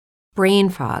brain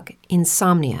fog,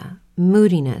 insomnia,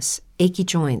 moodiness, achy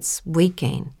joints, weight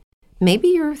gain. Maybe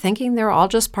you're thinking they're all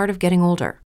just part of getting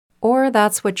older, or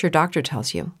that's what your doctor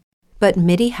tells you. But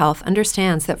MIDI Health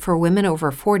understands that for women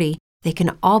over 40, they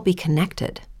can all be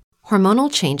connected. Hormonal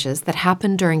changes that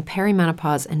happen during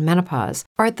perimenopause and menopause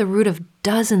are at the root of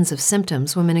dozens of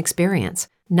symptoms women experience,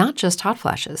 not just hot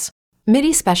flashes.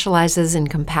 MIDI specializes in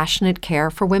compassionate care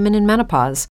for women in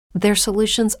menopause. Their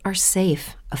solutions are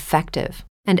safe, effective,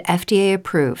 and FDA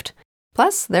approved.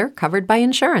 Plus, they're covered by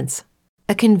insurance.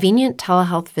 A convenient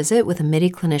telehealth visit with a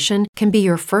MIDI clinician can be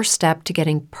your first step to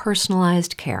getting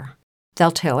personalized care.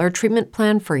 They'll tailor a treatment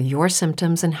plan for your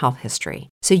symptoms and health history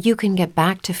so you can get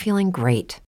back to feeling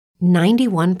great.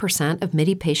 91% of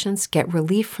MIDI patients get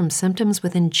relief from symptoms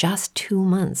within just 2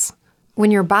 months. When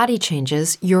your body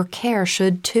changes, your care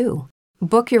should too.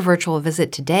 Book your virtual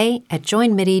visit today at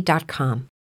joinmidi.com.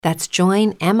 That's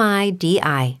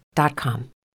joinmidi.com.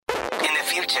 In the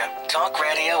future, talk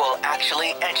radio will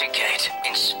actually educate,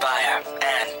 inspire,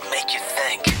 and make you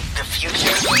think. The future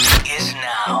is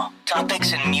now.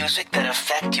 Topics and music that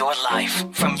affect your life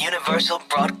from Universal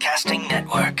Broadcasting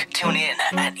Network. Tune in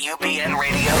at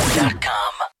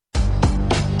ubnradio.com.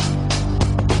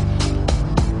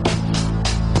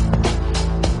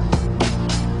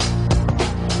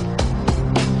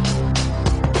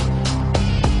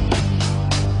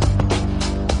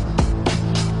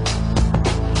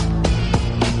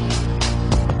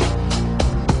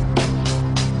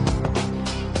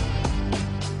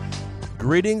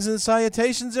 Greetings and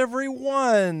salutations,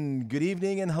 everyone. Good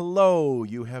evening and hello.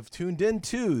 You have tuned in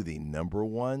to the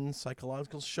 #1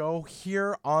 psychological show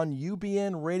here on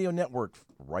UBN Radio Network,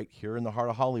 right here in the heart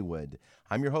of Hollywood.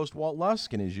 I'm your host, Walt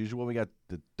Lusk, and as usual, we got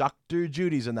the Dr.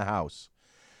 Judy's in the house.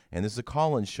 And this is a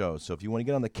call-in show, so if you want to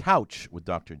get on the couch with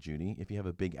Dr. Judy, if you have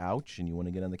a big ouch and you want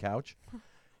to get on the couch,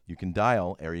 you can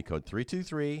dial area code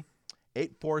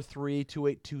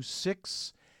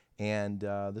 323-843-2826. And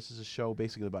this is a show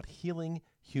basically about healing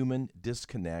human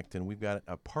disconnect. And we've got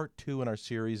a part 2 in our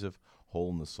series of Hole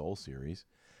in the Soul series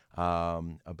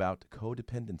about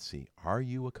codependency. Are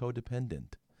you a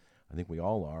codependent? I think we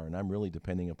all are. And I'm really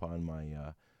depending upon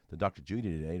the Dr.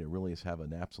 Judy today to really have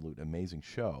an absolute amazing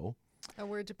show. And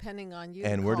we're depending on you.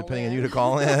 And we're depending on you to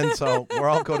call in. So we're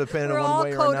all codependent in one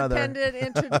way or another. We're all codependent,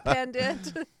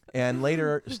 interdependent. And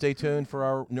later, stay tuned for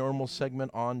our normal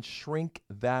segment on Shrink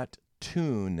That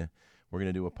Tune. We're going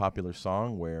to do a popular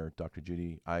song where Dr.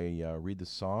 Judy, I read the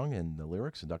song and the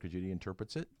lyrics, and Dr. Judy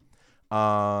interprets it.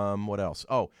 What else?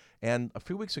 Oh, and a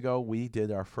few weeks ago, we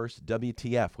did our first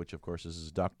WTF, which, of course,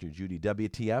 is Dr. Judy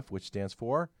WTF, which stands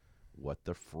for What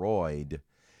the Freud.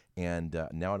 And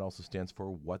now it also stands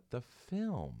for What the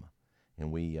Film.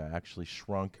 And we actually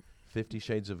shrunk 50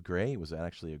 Shades of Grey. It was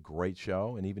actually a great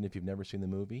show. And even if you've never seen the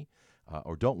movie,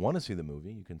 or don't want to see the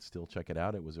movie, you can still check it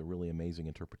out. It was a really amazing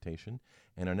interpretation.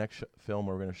 And our next film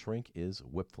we're going to shrink is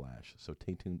Whiplash. So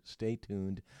stay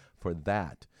tuned for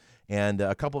that. And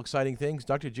a couple exciting things.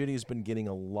 Dr. Judy has been getting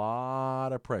a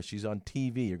lot of press. She's on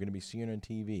TV. You're going to be seeing her on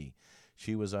TV.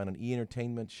 She was on an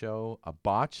E-Entertainment show,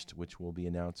 Botched, which will be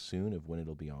announced soon of when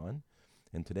it'll be on.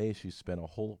 And today she spent a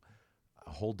whole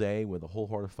day with a whole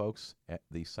horde of folks at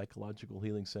the Psychological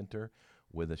Healing Center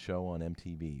with a show on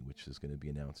MTV, which is going to be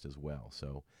announced as well.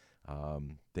 So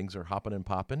things are hopping and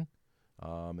popping.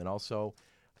 And also,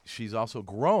 she's also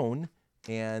grown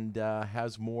and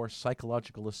has more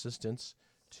psychological assistants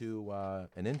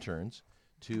and interns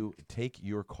to take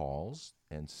your calls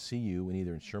and see you in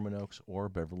either in Sherman Oaks or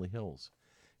Beverly Hills.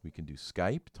 We can do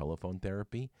Skype, telephone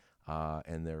therapy,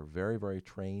 and they're very, very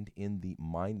trained in the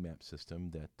mind map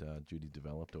system that Judy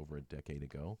developed over a decade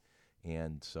ago.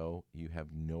 And so you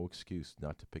have no excuse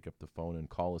not to pick up the phone and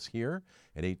call us here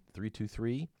at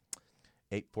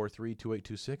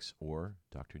 843-843-2826 or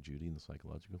Dr. Judy in the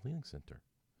Psychological Healing Center.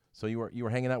 So you were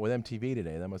hanging out with MTV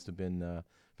today. That must have been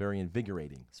very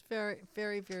invigorating. It's very,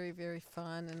 very, very, very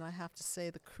fun. And I have to say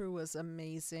the crew was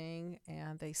amazing.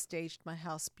 And they staged my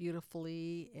house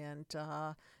beautifully. And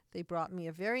they brought me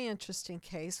a very interesting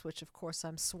case, which, of course,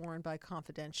 I'm sworn by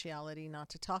confidentiality not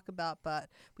to talk about, but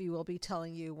we will be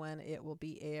telling you when it will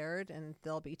be aired, and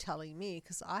they'll be telling me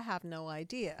because I have no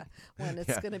idea when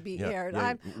it's going to be aired.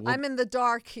 Yeah. I'm in the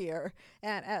dark here,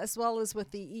 and as well as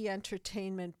with the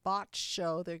E-Entertainment Botched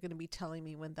show, they're going to be telling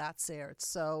me when that's aired.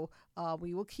 So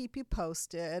we will keep you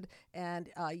posted. And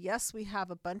yes, we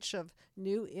have a bunch of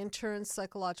new interns,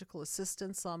 psychological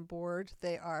assistants on board.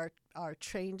 They are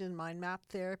trained in mind map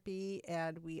therapy,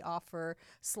 and we offer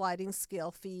sliding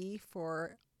scale fee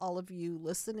for all of you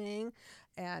listening.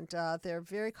 And they're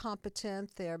very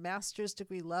competent. They're master's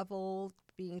degree level,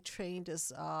 being trained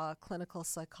as clinical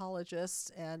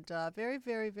psychologists, and very,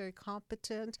 very, very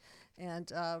competent,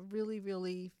 and really,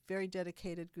 really very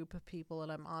dedicated group of people.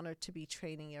 And I'm honored to be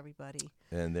training everybody.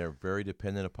 And they're very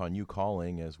dependent upon you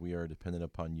calling, as we are dependent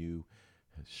upon you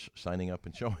signing up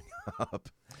and showing up.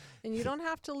 And you don't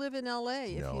have to live in LA.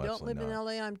 If No, you don't live absolutely in not.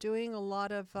 LA, I'm doing a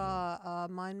lot of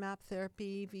mind map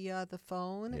therapy via the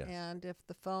phone. Yes. And if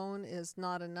the phone is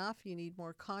not enough, you need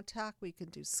more contact, we can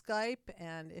do Skype.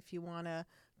 And if you want to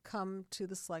come to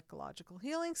the Psychological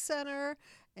Healing Center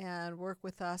and work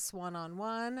with us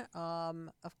one-on-one,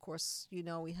 of course, you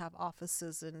know, we have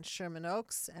offices in Sherman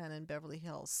Oaks and in Beverly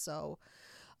Hills. So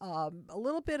a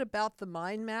little bit about the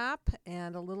mind map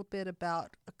and a little bit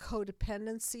about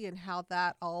codependency and how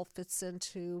that all fits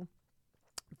into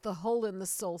the Hole in the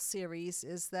Soul series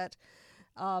is that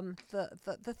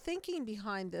the thinking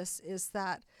behind this is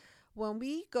that when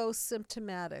we go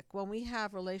symptomatic, when we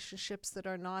have relationships that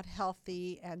are not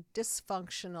healthy and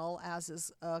dysfunctional, as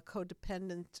is a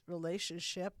codependent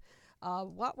relationship,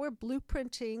 what we're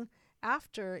blueprinting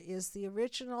after is the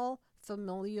original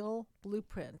familial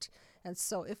blueprint. And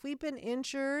so if we've been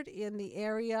injured in the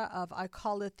area of, I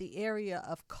call it the area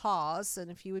of cause, and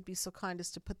if you would be so kind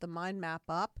as to put the mind map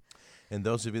up. And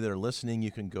those of you that are listening, you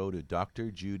can go to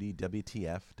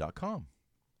drjudywtf.com.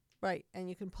 Right, and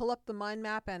you can pull up the mind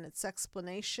map and its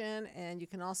explanation, and you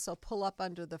can also pull up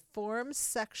under the forms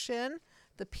section,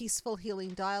 the Peaceful Healing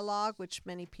Dialogue, which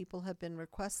many people have been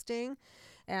requesting.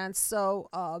 And so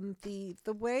the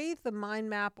way the mind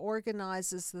map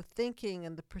organizes the thinking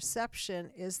and the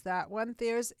perception is that when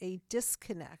there's a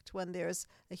disconnect, when there's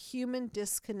a human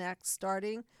disconnect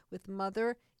starting with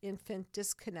mother-infant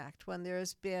disconnect, when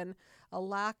there's been a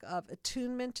lack of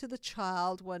attunement to the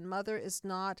child, when mother is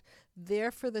not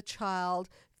there for the child,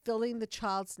 filling the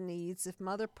child's needs, if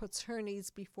mother puts her needs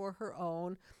before her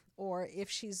own, or if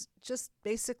she's just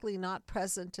basically not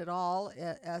present at all,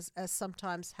 as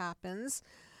sometimes happens.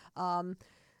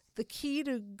 The key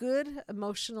to good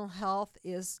emotional health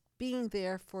is being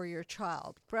there for your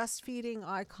child. Breastfeeding,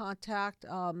 eye contact,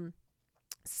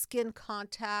 skin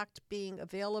contact, being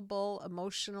available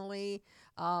emotionally,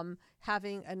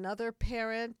 having another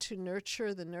parent to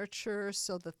nurture the nurturer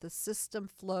so that the system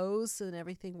flows and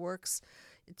everything works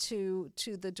to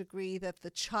the degree that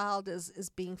the child is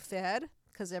being fed,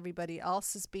 because everybody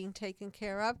else is being taken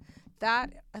care of.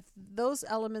 Those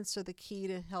elements are the key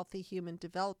to healthy human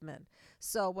development.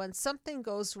 So when something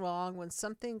goes wrong, when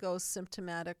something goes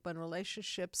symptomatic, when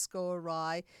relationships go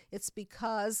awry, it's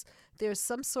because there's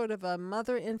some sort of a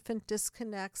mother-infant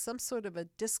disconnect, some sort of a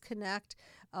disconnect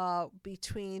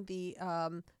between the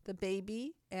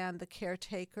baby and the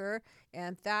caretaker,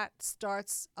 and that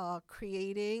starts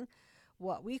creating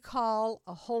what we call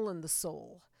a hole in the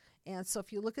soul. And so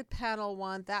if you look at panel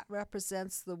 1, that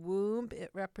represents the womb,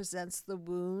 it represents the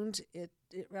wound, it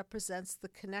represents the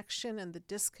connection and the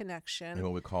disconnection. And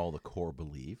what we call the core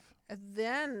belief. And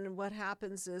then what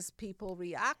happens is people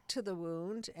react to the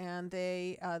wound, and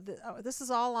this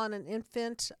is all on an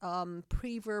infant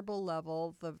pre-verbal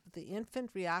level. The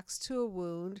infant reacts to a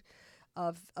wound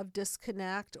of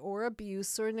disconnect or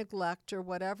abuse or neglect or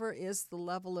whatever is the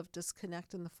level of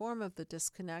disconnect in the form of the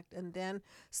disconnect, and then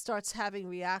starts having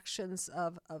reactions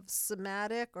of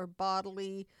somatic or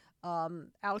bodily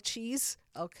ouchies,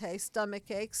 stomach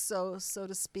aches, so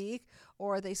to speak,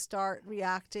 or they start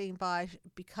reacting by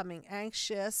becoming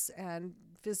anxious and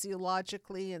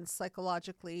physiologically and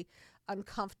psychologically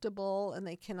uncomfortable, and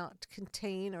they cannot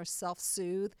contain or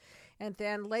self-soothe. And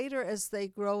then later, as they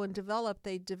grow and develop,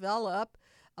 they develop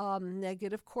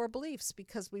negative core beliefs,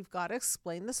 because we've got to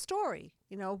explain the story.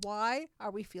 You know, why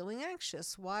are we feeling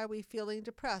anxious? Why are we feeling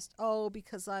depressed? Oh,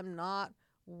 because I'm not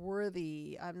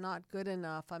worthy. I'm not good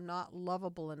enough. I'm not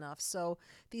lovable enough. So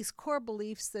these core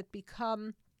beliefs that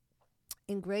become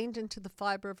ingrained into the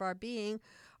fiber of our being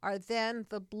are then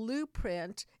the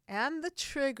blueprint and the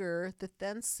trigger that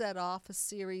then set off a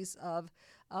series of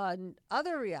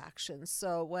other reactions.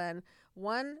 So when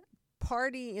one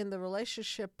party in the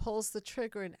relationship pulls the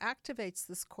trigger and activates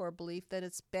this core belief, then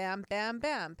it's bam, bam,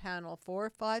 bam, panel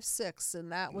 4, 5, 6,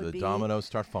 and that would be the dominoes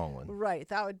start falling. Right,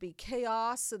 that would be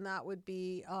chaos, and that would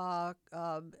be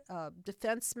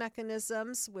defense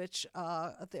mechanisms, which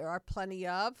there are plenty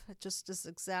of. Just as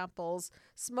examples: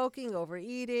 smoking,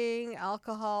 overeating,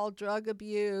 alcohol, drug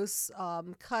abuse,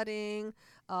 cutting.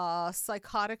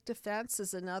 Psychotic defense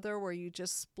is another, where you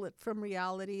just split from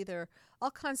reality. There are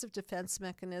all kinds of defense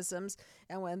mechanisms,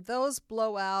 and when those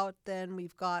blow out, then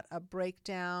we've got a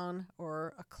breakdown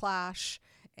or a clash,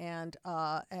 and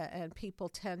people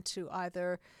tend to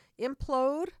either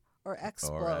implode or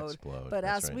explode. But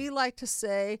That's as right. we like to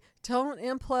say, don't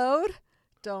implode,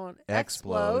 don't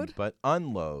explode. But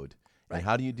unload. Right. And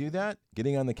how do you do that?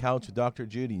 Getting on the couch with Dr.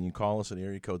 Judy, and you call us at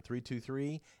area code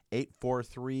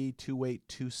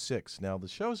 323-843-2826. Now, the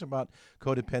show's about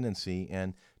codependency,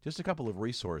 and just a couple of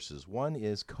resources. One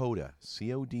is CODA,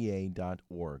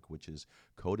 CODA.org, which is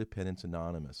Codependence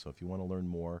Anonymous. So if you want to learn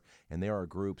more, and there are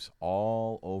groups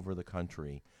all over the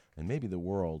country and maybe the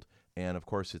world, and of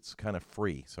course it's kind of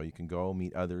free, so you can go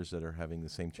meet others that are having the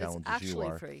same challenge as you are.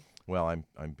 It's actually free. Well, I'm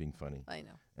being funny. I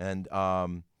know. And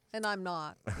And I'm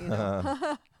not, you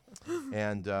know.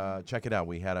 and check it out.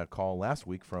 We had a call last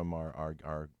week from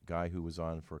our guy who was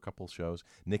on for a couple shows,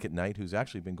 Nick at Night, who's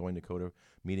actually been going to CODA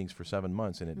meetings for 7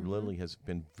 months, and it literally has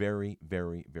been very,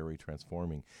 very, very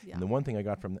transforming. Yeah. And the one thing I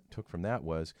took from that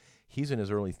was he's in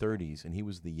his early 30s, and he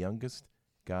was the youngest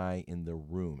guy in the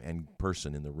room and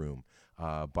person in the room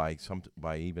by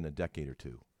even a decade or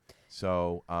two.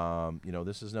 So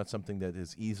this is not something that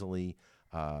is easily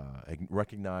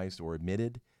recognized or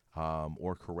admitted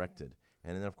or corrected.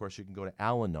 And then, of course, you can go to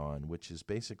Al-Anon, which is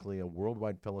basically a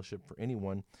worldwide fellowship for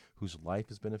anyone whose life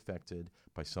has been affected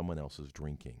by someone else's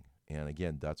drinking. And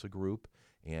again, that's a group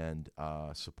and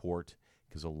support,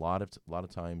 because a lot of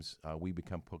times we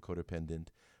become codependent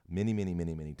many, many,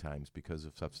 many, many times because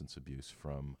of substance abuse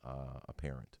from a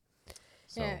parent.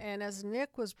 So. And as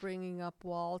Nick was bringing up,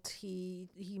 Walt, he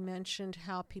mentioned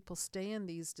how people stay in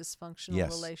these dysfunctional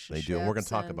relationships. Yes, they do. And we're going to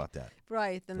talk about that.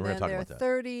 Right. And then they're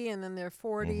 30, and then they're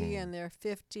 40, and they're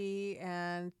 50,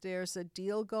 and there's a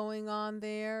deal going on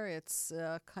there. It's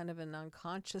kind of an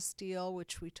unconscious deal,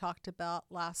 which we talked about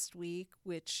last week,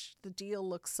 which the deal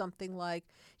looks something like,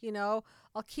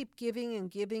 I'll keep giving and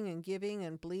giving and giving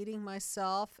and bleeding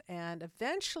myself, and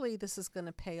eventually this is going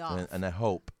to pay off. And I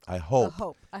hope. I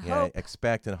hope.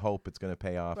 Expect and hope it's going to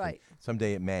pay off. Right. And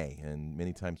someday it may. And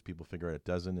many times people figure out it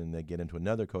doesn't, and they get into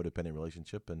another codependent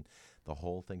relationship, and the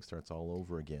whole thing starts all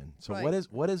over again. So Right. what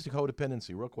is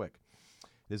codependency? Real quick.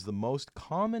 It is the most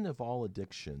common of all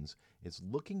addictions. It's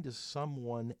looking to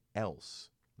someone else,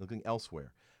 looking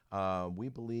elsewhere. We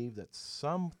believe that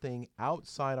something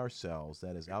outside ourselves,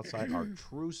 that is outside our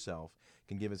true self,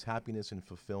 can give us happiness and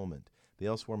fulfillment. The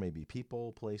elsewhere may be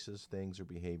people, places, things, or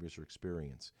behaviors or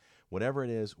experience. Whatever it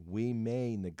is, we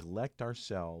may neglect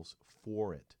ourselves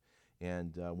for it.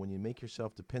 And when you make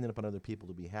yourself dependent upon other people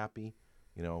to be happy,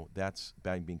 that's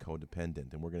being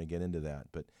codependent, and we're going to get into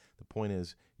that. But the point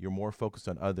is, you're more focused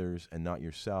on others and not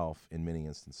yourself in many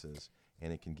instances,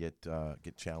 and it can get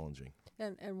challenging.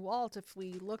 And Walt, if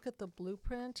we look at the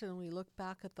blueprint and we look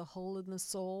back at the hole in the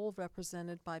soul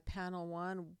represented by panel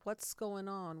 1, what's going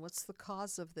on? What's the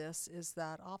cause of this? Is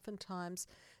that oftentimes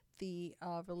the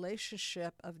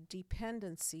relationship of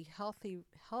dependency, healthy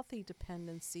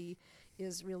dependency,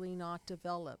 is really not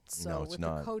developed. So No, it's with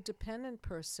not. a codependent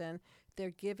person, they're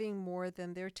giving more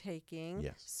than they're taking.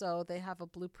 Yes. So they have a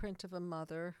blueprint of a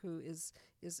mother who is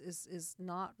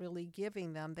not really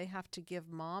giving them. They have to give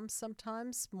mom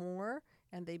sometimes more,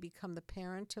 and they become the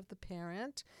parent of the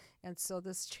parent. And so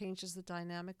this changes the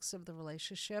dynamics of the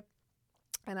relationship.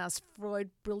 And as Freud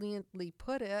brilliantly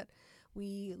put it,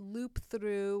 we loop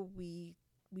through, we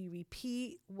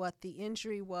repeat what the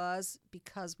injury was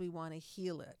because we want to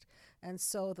heal it. And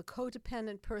so the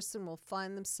codependent person will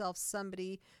find themselves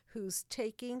somebody who's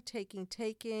taking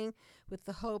with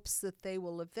the hopes that they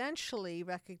will eventually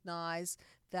recognize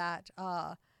that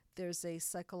there's a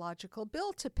psychological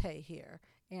bill to pay here.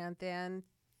 And then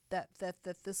that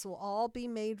this will all be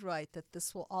made right, that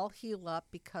this will all heal up,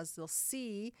 because they'll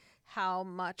see how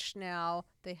much now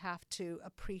they have to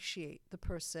appreciate the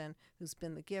person who's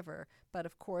been the giver. But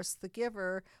of course, the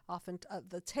giver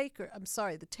the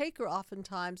taker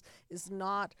oftentimes is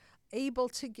not able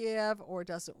to give, or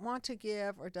doesn't want to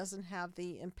give, or doesn't have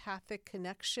the empathic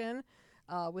connection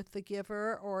with the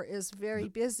giver, or is very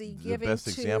busy giving. The best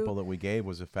example that we gave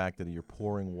was the fact that you're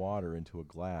pouring water into a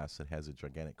glass that has a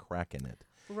gigantic crack in it.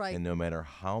 Right. And no matter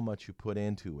how much you put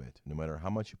into it, no matter how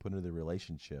much you put into the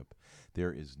relationship,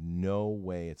 there is no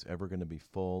way it's ever going to be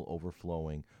full,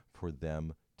 overflowing for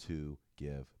them to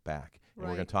give back. And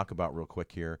we're going to talk about real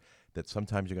quick here that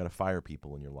sometimes you got to fire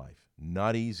people in your life.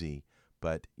 Not easy,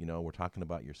 but we're talking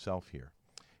about yourself here.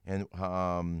 And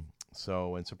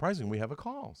and surprisingly, we have a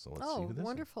call. So let's see who this is.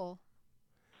 Wonderful.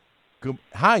 Good.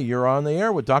 Hi, you're on the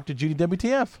air with Dr. Judy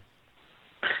WTF.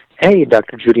 Hey,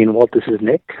 Dr. Judy and Walt, this is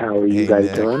Nick. How are you guys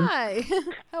Nick. doing? Hi.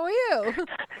 How are you?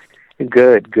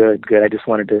 Good. I just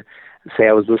wanted to say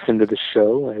I was listening to the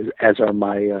show, as are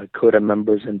my CODA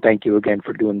members, and thank you again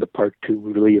for doing the part 2.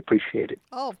 We really appreciate it.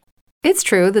 Oh, It's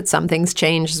true that some things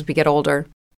change as we get older.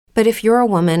 But if you're a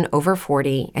woman over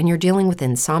 40 and you're dealing with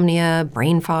insomnia,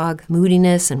 brain fog,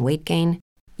 moodiness, and weight gain,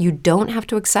 you don't have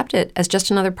to accept it as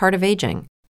just another part of aging.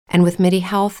 And with MIDI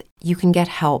Health, you can get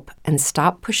help and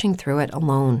stop pushing through it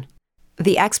alone.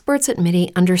 The experts at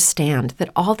MIDI understand that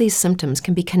all these symptoms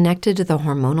can be connected to the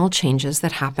hormonal changes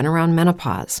that happen around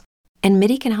menopause, and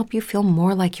MIDI can help you feel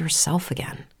more like yourself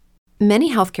again.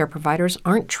 Many healthcare providers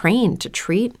aren't trained to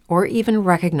treat or even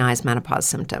recognize menopause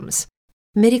symptoms.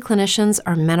 MIDI clinicians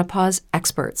are menopause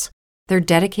experts. They're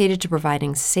dedicated to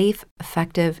providing safe,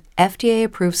 effective,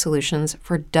 FDA-approved solutions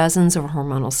for dozens of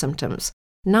hormonal symptoms,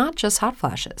 not just hot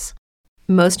flashes.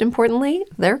 Most importantly,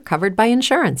 they're covered by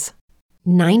insurance.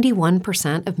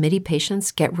 91% of MIDI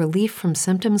patients get relief from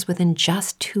symptoms within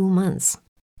just 2 months.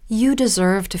 You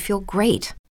deserve to feel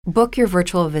great. Book your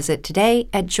virtual visit today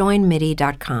at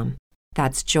joinmidi.com.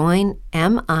 That's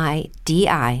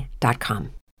joinmidi.com.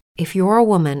 If you're a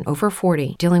woman over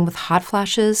 40 dealing with hot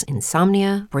flashes,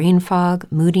 insomnia, brain fog,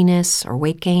 moodiness, or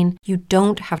weight gain, you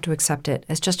don't have to accept it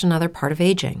as just another part of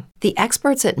aging. The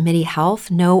experts at MIDI Health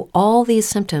know all these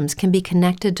symptoms can be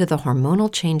connected to the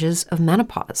hormonal changes of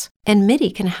menopause, and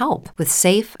MIDI can help with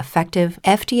safe, effective,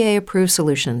 FDA-approved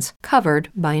solutions covered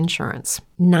by insurance.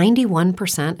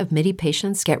 91% of MIDI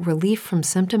patients get relief from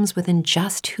symptoms within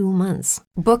just 2 months.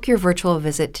 Book your virtual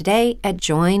visit today at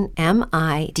joinmidi.com.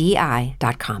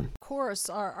 Of course,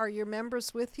 are your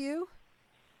members with you?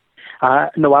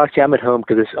 No, actually, I'm at home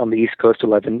because it's on the East Coast,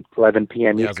 11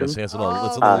 p.m. Yeah, I was Eastern. gonna say it's a little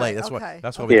late. That's okay.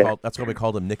 That's why Yeah. we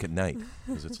called him Nick at Night,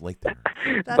 because it's late there.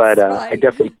 That's But right.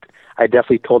 I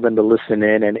definitely told them to listen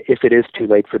in, and if it is too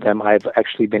late for them, I've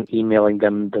actually been emailing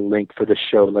them the link for the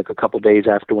show like a couple days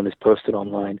after when it's posted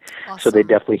online, so they Awesome.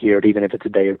 definitely hear it, even if it's a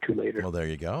day or two later. Well, there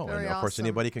you go. Very And of course, awesome.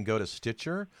 anybody can go to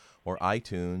Stitcher or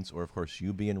iTunes or of course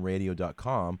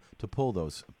ubnradio.com to pull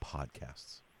those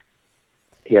podcasts.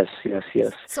 Yes.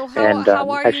 So And,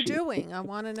 how are actually- you doing? I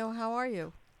want to know, how are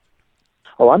you?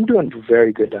 Oh, I'm doing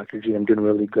very good, Dr. G. I'm doing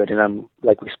really good, and I'm,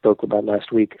 like we spoke about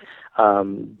last week,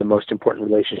 the most important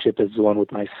relationship is the one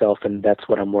with myself, and that's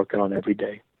what I'm working on every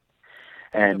day.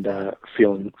 And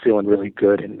feeling really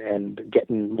good and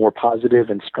getting more positive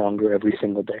and stronger every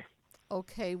single day.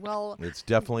 Okay, well, It's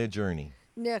definitely a journey.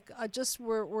 Nick,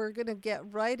 we're going to get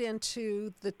right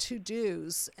into the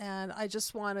to-dos, and I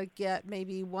just want to get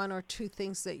maybe one or two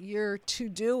things that you're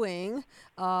doing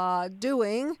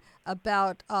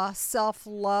about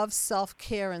self-love,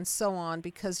 self-care, and so on,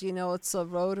 because it's a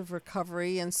road of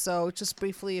recovery. And so, just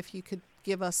briefly, if you could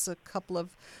give us a couple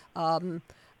of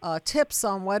tips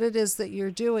on what it is that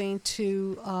you're doing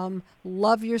to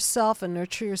love yourself and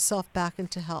nurture yourself back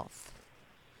into health.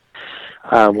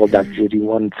 Well, Dr. Judy,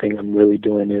 one thing I'm really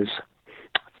doing is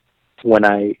when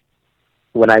I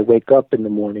wake up in the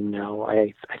morning now,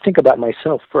 I think about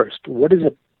myself first. What is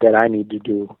it that I need to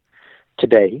do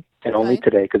today, and only Okay.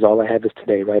 today, because all I have is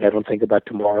today, right? I don't think about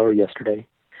tomorrow or yesterday.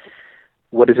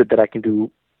 What is it that I can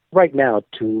do right now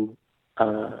to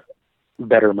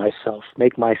better myself,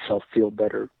 make myself feel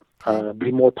better,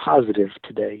 be more positive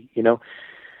today,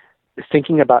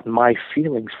 thinking about my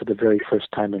feelings for the very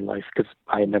first time in life, because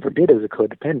I never did as a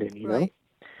codependent, Right.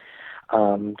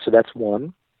 So that's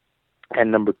one.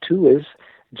 And number two is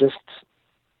just,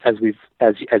 as you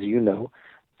know,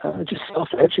 just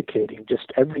self-educating,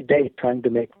 just every day trying to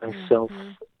make myself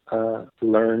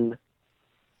learn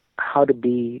how to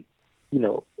be,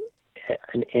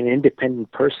 an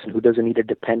independent person who doesn't need to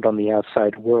depend on the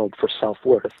outside world for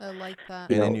self-worth. I like that.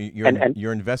 You And know, then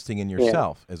you're investing in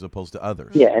yourself as opposed to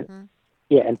others. Yeah,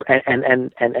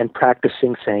 and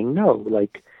practicing saying no.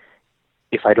 Like,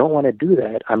 if I don't want to do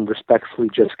that, I'm respectfully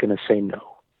just going to say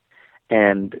no.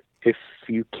 And if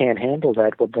you can't handle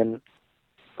that, well then,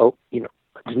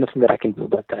 there's nothing that I can do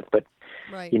about that. But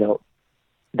Right.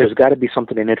 there's got to be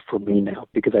something in it for me now,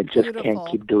 because I just Beautiful. can't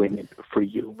keep doing it for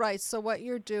you. Right. So what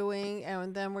you're doing,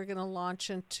 and then we're going to launch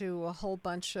into a whole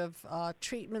bunch of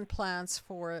treatment plans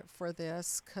for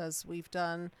this, because we've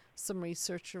done some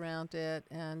research around it,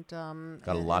 and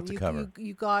Got a lot to cover.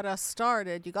 You got us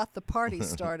started. You got the party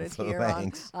started So here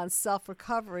thanks. on self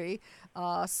recovery.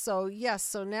 So yes.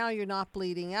 So now you're not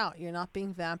bleeding out. You're not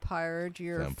being vampired.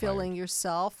 You're filling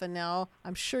yourself, and now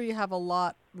I'm sure you have a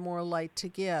lot more light to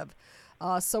give.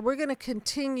 So we're going to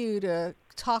continue to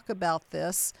talk about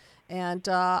this, and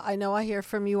I know I hear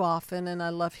from you often, and I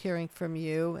love hearing from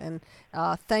you. And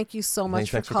thank you so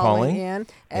much Thanks for for calling calling, in,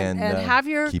 and have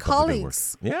your keep up the good work.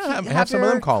 colleagues. Yeah, have some of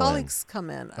your them call in. colleagues come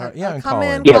in. And come call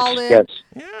in, in. Yes, call in. yes.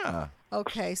 Yeah.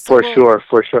 Okay, so For sure,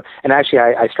 for sure. And actually,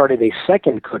 I started a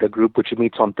second CODA group, which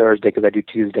meets on Thursday because I do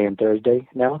Tuesday and Thursday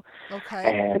now.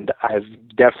 Okay, And I've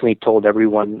definitely told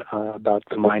everyone about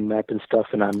the mind map and stuff.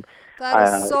 And I'm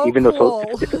that is so even cool.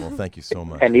 though it's Well, thank you so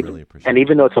much. and Really appreciate and it.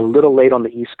 even though it's a little late on the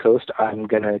East Coast, I'm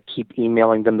gonna keep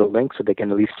emailing them the link so they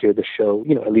can at least hear the show.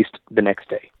 At least the next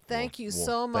day. Thank you Well,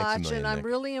 so thanks a much, million, and I'm Nick.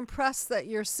 really impressed that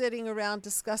you're sitting around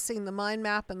discussing the mind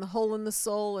map and the hole in the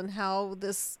soul and how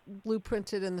this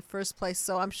blueprinted in the first place.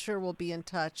 So I'm sure we'll be in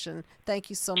touch, and thank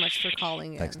you so much for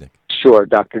calling Thanks, in. Nick. Sure,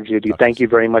 Dr. Judy. Dr. Thank you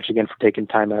Super. very much again for taking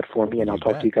time out for me, and You I'll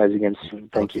talk bet. to you guys again soon.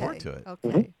 Thank you. forward to it.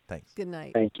 Okay. Thanks. Good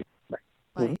night. Thank you. Bye.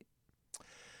 Bye.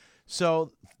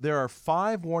 So there are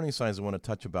 5 warning signs I want to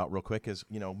touch about real quick. Is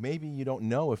maybe you don't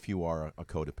know if you are a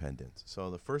codependent.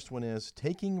 So the first one is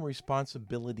taking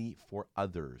responsibility for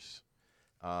others.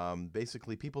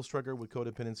 Basically, people struggling with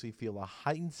codependency feel a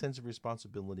heightened sense of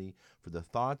responsibility for the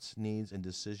thoughts, needs, and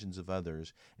decisions of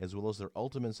others, as well as their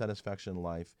ultimate satisfaction in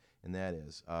life, and that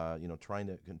is, trying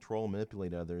to control,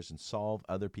 manipulate others, and solve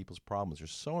other people's problems. They're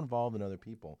so involved in other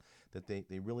people that they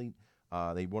really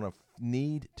they want to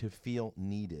need to feel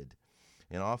needed,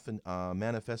 and often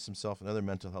manifests themselves in other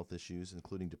mental health issues,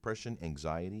 including depression,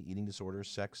 anxiety, eating disorders,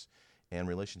 sex and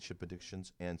relationship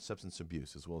addictions, and substance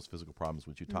abuse, as well as physical problems,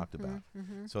 which you talked about.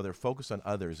 So they're focused on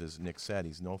others, as Nick said.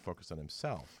 He's no focused on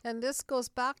himself. And this goes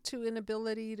back to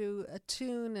inability to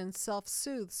attune and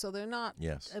self-soothe. So they're not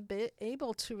Yes.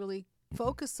 able to really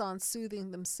focus on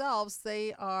soothing themselves.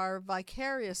 They are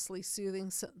vicariously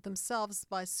soothing themselves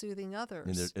by soothing And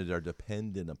others. they're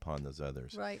dependent upon those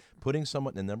others. Right.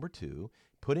 And number 2,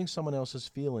 putting someone else's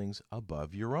feelings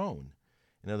above your own.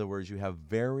 In other words, you have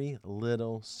very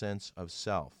little sense of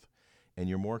self, and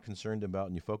you're more concerned about,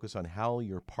 and you focus on how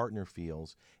your partner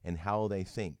feels and how they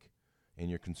think, and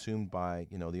you're consumed by,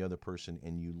 the other person,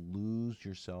 and you lose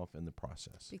yourself in the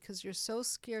process. Because you're so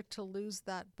scared to lose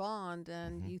that bond,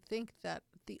 and you think that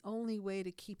the only way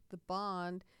to keep the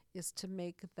bond is to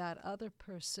make that other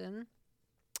person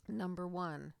number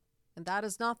one. And that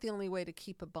is not the only way to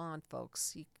keep a bond,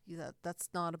 folks. That's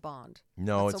not a bond.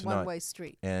 No, That's it's a not. one-way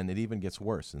street. And it even gets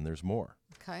worse, and there's more.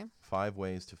 Okay. 5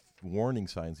 ways to warning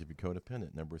signs if you're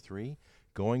codependent. Number 3,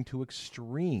 going to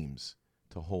extremes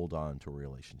to hold on to a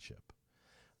relationship.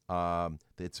 And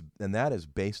that is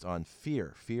based on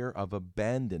fear of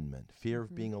abandonment, fear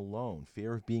of being alone,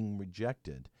 fear of being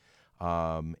rejected.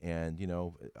 I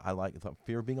like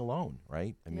fear of being alone,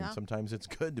 right? I mean, Yeah. sometimes it's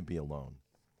good to be alone.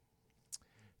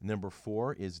 Number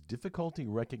 4 is difficulty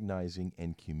recognizing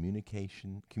and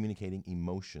communicating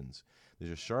emotions. There's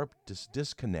a sharp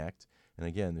disconnect, and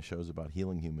again, the show's about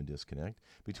healing human disconnect,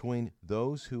 between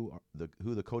those who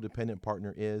the codependent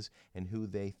partner is and who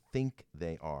they think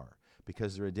they are,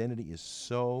 because their identity is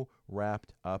so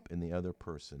wrapped up in the other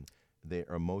person. Their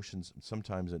emotions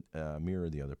sometimes mirror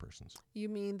the other person's. You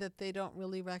mean that they don't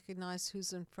really recognize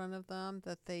who's in front of them,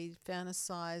 that they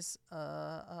fantasize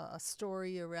a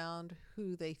story around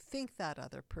who they think that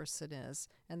other person is,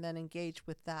 and then engage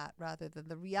with that rather than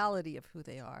the reality of who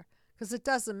they are? Because it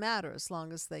doesn't matter as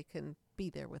long as they can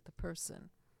be there with the person.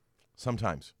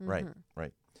 Sometimes, right.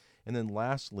 And then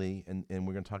lastly, and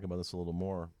we're going to talk about this a little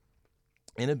more,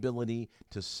 inability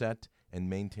to set and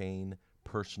maintain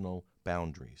personal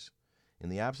boundaries. In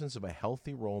the absence of a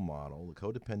healthy role model, the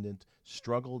codependent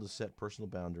struggle to set personal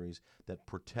boundaries that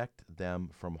protect them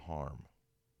from harm.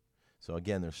 So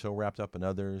again, they're so wrapped up in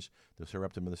others, they're so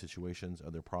wrapped up in other situations,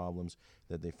 other problems,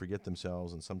 that they forget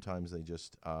themselves, and sometimes they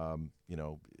just,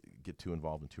 get too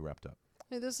involved and too wrapped up.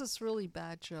 Hey, this is really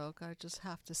bad joke. I just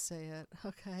have to say it,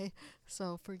 okay?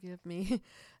 So forgive me.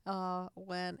 This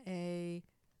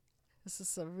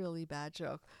is a really bad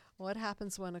joke. What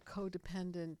happens when a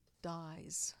codependent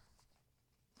dies?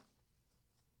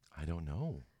 I don't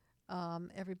know.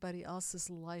 Everybody else's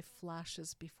life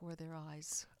flashes before their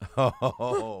eyes.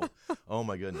 Oh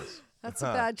my goodness. That's a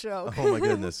bad joke. Oh my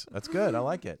goodness. That's good. I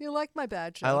like it. You like my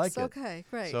bad jokes? I like it. Okay,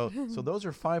 great. So those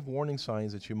are 5 warning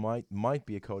signs that you might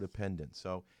be a codependent.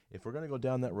 So if we're going to go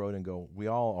down that road and go, we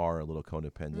all are a little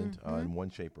codependent in one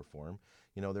shape or form.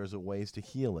 There's ways to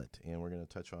heal it, and we're going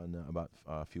to touch on about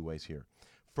a few ways here.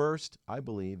 First, I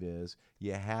believe is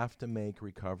you have to make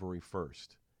recovery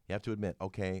first. You have to admit,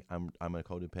 okay, I'm a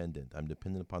codependent. I'm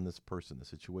dependent upon this person, the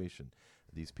situation,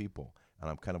 these people, and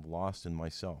I'm kind of lost in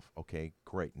myself. Okay,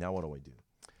 great. Now what do I do?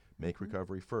 Make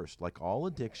recovery first. Like all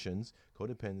addictions,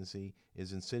 codependency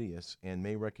is insidious and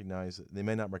they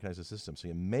may not recognize the system. So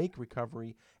you make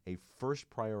recovery a first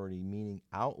priority, meaning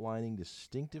outlining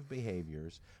distinctive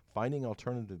behaviors, finding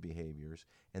alternative behaviors,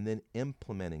 and then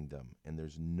implementing them. And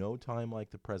there's no time like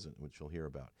the present, which you'll hear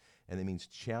about. And it means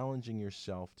challenging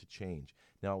yourself to change.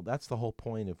 Now, that's the whole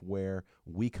point of where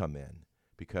we come in,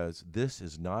 because this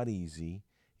is not easy.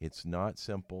 It's not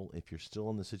simple. If you're still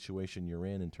in the situation you're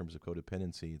in terms of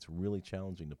codependency, it's really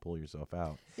challenging to pull yourself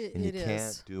out. And you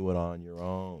can't do it on your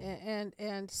own.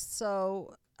 And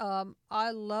so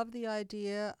I love the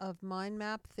idea of mind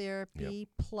map therapy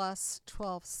plus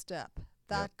 12-step.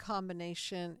 That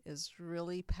combination is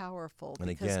really powerful, and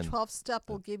because again, 12-step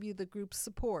will give you the group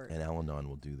support. And Al-Anon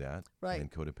will do that. Right. And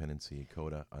codependency,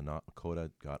 coda.org,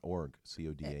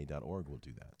 CODA.org will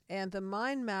do that. And the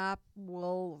mind map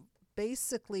will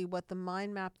basically, what the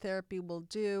mind map therapy will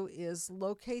do is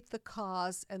locate the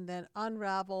cause and then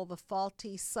unravel the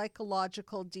faulty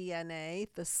psychological DNA,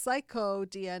 the psycho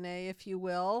DNA, if you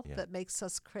will, that makes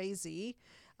us crazy,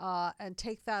 and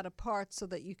take that apart so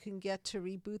that you can get to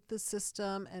reboot the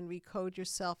system and recode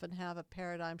yourself and have a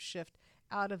paradigm shift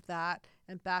out of that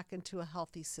and back into a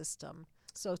healthy system.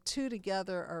 So two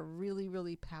together are really,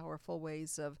 really powerful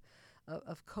ways of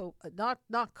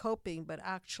not coping, but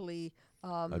actually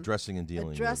addressing and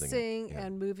dealing with it.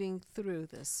 And moving through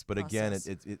this. But process.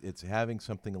 again, it's having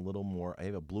something a little more. I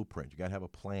have a blueprint. You got to have a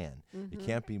plan. You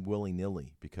can't be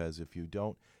willy-nilly, because if you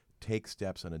don't take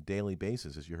steps on a daily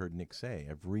basis, as you heard Nick say,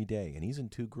 every day, and he's in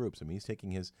 2 groups. I mean, he's taking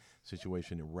his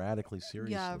situation radically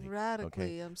seriously. Yeah, radically.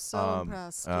 Okay? I'm so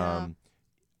impressed.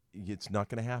 It's not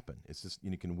going to happen. It's just,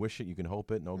 you can wish it, you can hope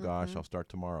it, and oh gosh, I'll start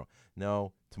tomorrow.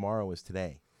 No, tomorrow is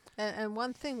today. And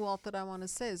one thing, Walt, that I want to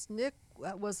say is Nick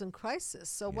was in crisis.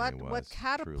 So Yeah, what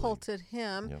catapulted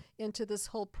him into this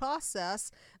whole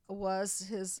process was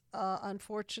his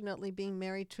unfortunately being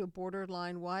married to a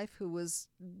borderline wife who was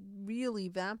really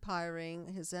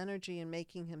vampiring his energy and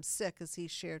making him sick, as he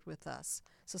shared with us.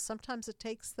 So sometimes it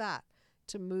takes that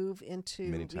to move into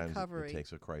Many times recovery. it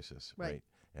takes a crisis, Right.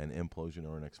 right? An implosion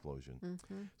or an explosion.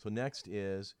 So next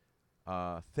is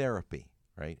therapy.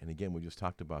 Right? And again, we just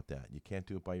talked about that. You can't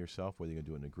do it by yourself, whether you're going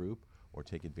to do it in a group or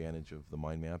take advantage of the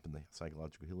mind map and the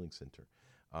Psychological Healing Center.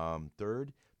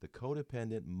 Third, the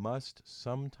codependent must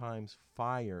sometimes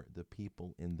fire the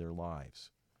people in their lives.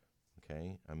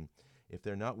 Okay? If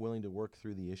they're not willing to work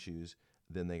through the issues,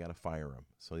 then they got to fire them.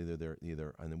 So either,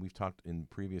 and then we've talked in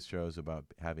previous shows about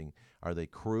are they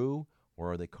crew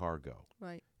or are they cargo?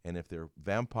 Right. And if they're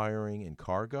vampiring in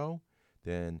cargo,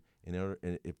 then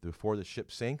if before the ship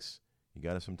sinks, you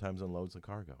got to sometimes unload the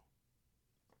cargo,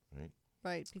 right?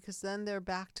 Right, because then they're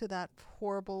back to that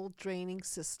horrible draining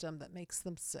system that makes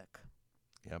them sick.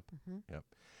 Yep, yep.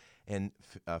 And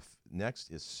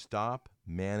next is stop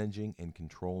managing and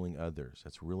controlling others.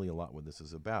 That's really a lot what this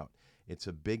is about. It's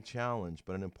a big challenge,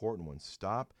 but an important one.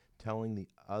 Stop telling the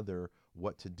other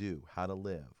what to do, how to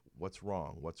live, what's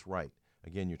wrong, what's right.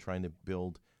 Again, you're trying to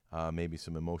build maybe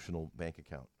some emotional bank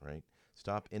account, right?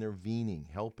 Stop intervening,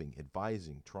 helping,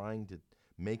 advising, trying to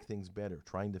make things better,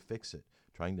 trying to fix it,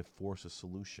 trying to force a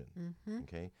solution.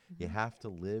 Okay? You have to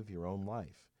live your own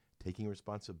life, taking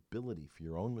responsibility for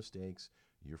your own mistakes,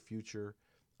 your future,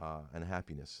 and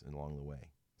happiness along the way.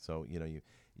 So,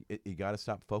 you got to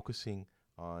stop focusing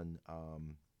on,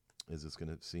 as it's going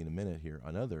to see in a minute here,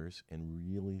 on others, and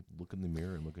really look in the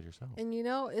mirror and look at yourself. And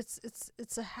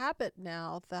it's a habit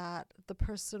now that the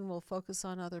person will focus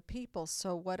on other people.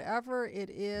 So whatever it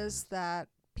is that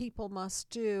people must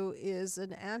do is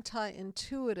an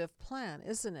anti-intuitive plan,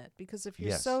 isn't it? Because if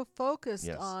you're so focused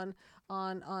on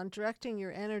directing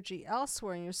your energy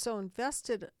elsewhere and you're so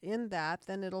invested in that,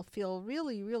 then it'll feel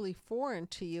really, really foreign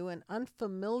to you and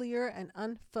unfamiliar and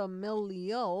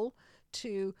unfamilial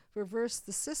to reverse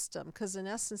the system. Because in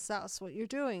essence, that's what you're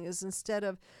doing, is instead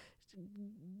of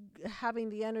having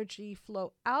the energy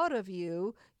flow out of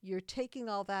you, you're taking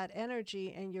all that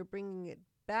energy and you're bringing it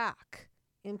back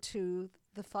into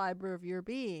the fiber of your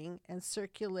being and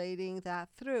circulating that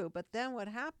through. But then what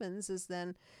happens is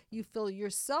then you fill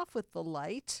yourself with the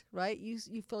light, right?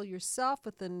 You fill yourself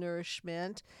with the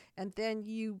nourishment, and then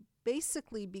you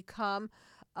basically become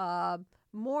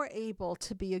more able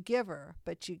to be a giver.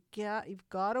 But you've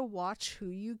got to watch who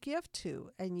you give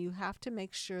to, and you have to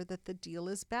make sure that the deal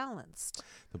is balanced.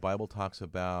 The Bible talks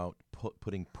about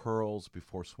putting pearls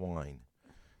before swine.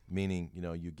 Meaning,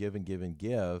 you give and give and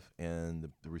give, and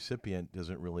the recipient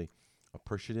isn't really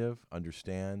appreciative,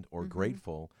 understand, or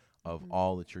grateful of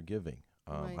all that you're giving.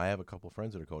 Right. I have a couple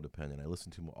friends that are codependent. I listen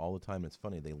to them all the time. It's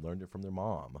funny. They learned it from their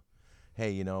mom.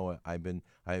 hey, I've been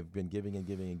giving and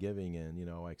giving and giving, and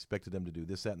I expected them to do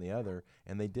this, that, and the other,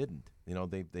 and they didn't.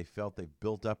 They felt they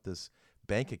built up this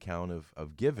bank account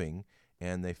of giving,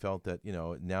 and they felt that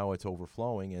now it's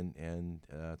overflowing, and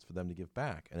it's for them to give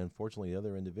back. And unfortunately, the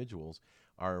other individuals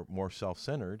are more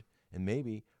self-centered and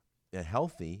maybe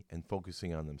healthy and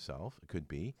focusing on themselves. It could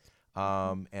be,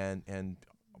 and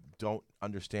don't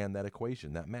understand that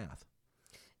equation, that math.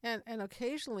 And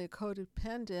occasionally a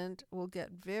codependent will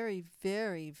get very,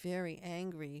 very, very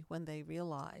angry when they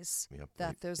realize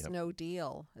that there's no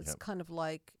deal. It's kind of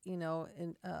like,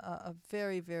 a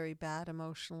very, very bad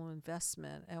emotional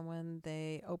investment. And when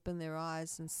they open their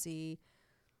eyes and see,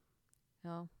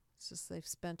 it's just they've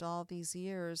spent all these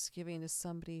years giving to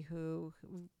somebody who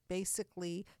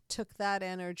basically took that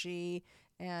energy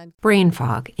and Brain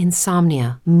fog,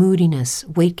 insomnia, moodiness,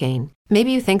 weight gain.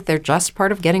 Maybe you think they're just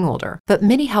part of getting older, but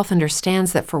MIDI Health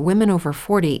understands that for women over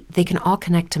 40, they can all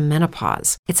connect to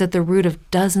menopause. It's at the root of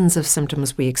dozens of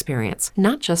symptoms we experience,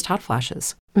 not just hot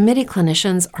flashes. MIDI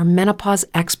clinicians are menopause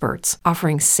experts,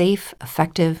 offering safe,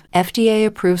 effective,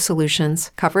 FDA-approved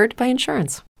solutions covered by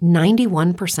insurance.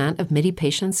 91% of MIDI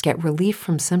patients get relief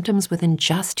from symptoms within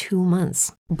just 2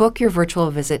 months. Book your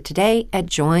virtual visit today at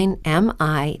joinmidi.com.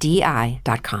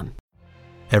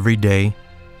 Every day,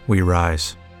 we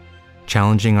rise,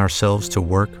 challenging ourselves to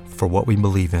work for what we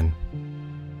believe in.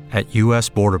 At U.S.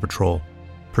 Border Patrol,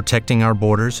 protecting our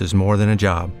borders is more than a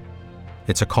job.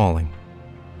 It's a calling.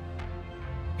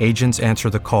 Agents answer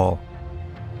the call,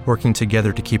 working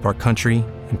together to keep our country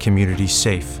and communities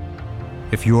safe.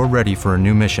 If you're ready for a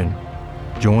new mission,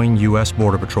 join U.S.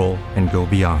 Border Patrol and go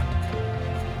beyond.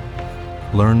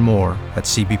 Learn more at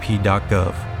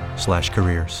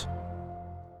cbp.gov/careers.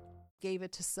 gave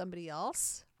it to somebody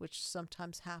else, which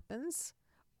sometimes happens,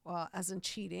 as in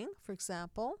cheating, for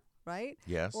example, right?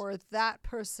 Yes. Or that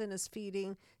person is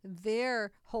feeding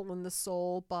their hole in the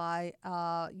soul by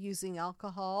using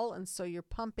alcohol, and so you're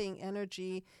pumping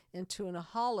energy into an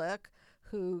alcoholic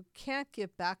who can't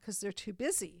give back because they're too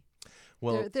busy.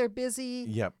 Well, They're busy.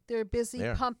 Yep. They're busy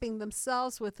There. pumping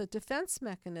themselves with a defense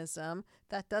mechanism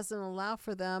that doesn't allow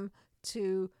for them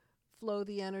to flow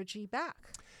the energy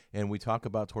back. And we talk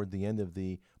about toward the end of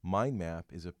the mind map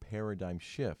is a paradigm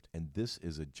shift, and this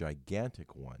is a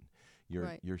gigantic one.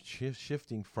 You're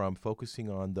shifting from focusing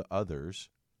on the others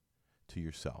to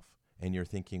yourself. And you're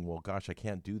thinking, well, gosh, I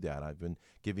can't do that. I've been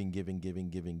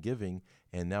giving,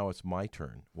 and now it's my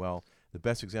turn. Well, the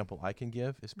best example I can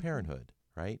give is parenthood,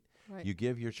 right? Right. You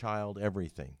give your child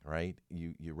everything, right?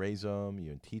 You raise them,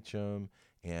 you teach them,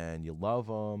 and you love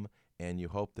them, and you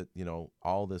hope that,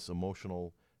 all this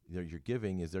emotional you're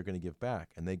giving is they're going to give back.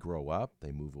 And they grow up,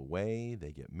 they move away,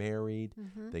 they get married,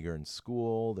 they go in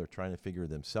school, they're trying to figure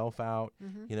themselves out.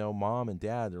 Mom and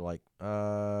dad, they're like,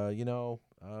 I'm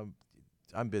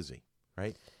busy,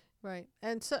 right? Right.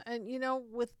 And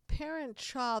with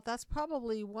parent-child, that's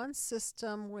probably one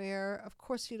system where, of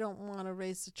course, you don't want to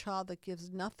raise a child that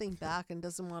gives nothing back and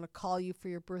doesn't want to call you for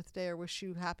your birthday or wish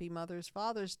you happy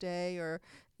Father's Day, or,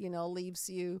 leaves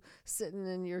you sitting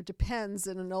in your depends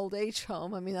in an old age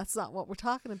home. I mean, that's not what we're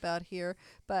talking about here.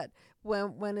 But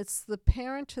when it's the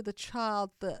parent to the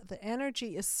child, the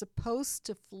energy is supposed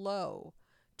to flow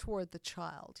toward the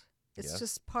child. It's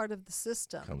just part of the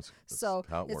system. So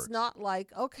it's not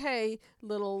like, okay,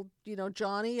 little,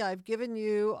 Johnny, I've given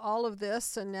you all of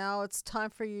this and now it's time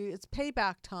for you. It's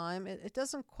payback time. It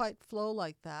doesn't quite flow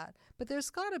like that. But there's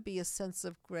got to be a sense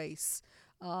of grace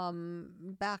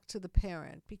back to the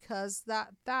parent, because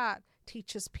that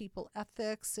teaches people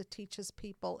ethics. It teaches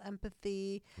people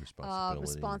empathy,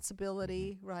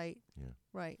 responsibility. Right. Yeah.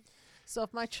 Right. So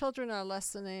if my children are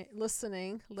listening,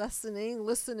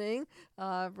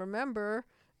 remember,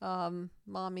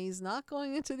 mommy's not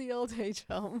going into the old age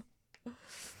home.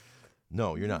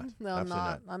 No, you're not. No, I'm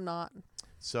not. I'm not.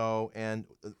 So, and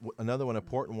another one,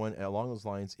 important one along those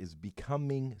lines, is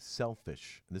becoming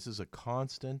selfish. This is a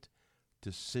constant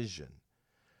decision.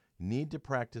 You need to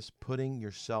practice putting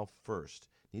yourself first.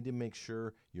 You need to make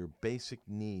sure your basic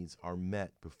needs are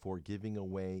met before giving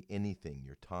away anything,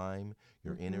 your time,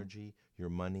 your energy, your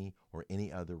money, or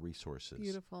any other resources.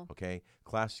 Beautiful. Okay?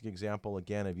 Classic example,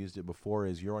 again, I've used it before,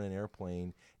 is you're on an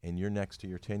airplane and you're next to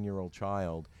your 10-year-old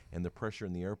child and the pressure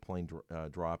in the airplane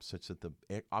drops such that the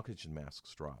oxygen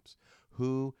mask drops.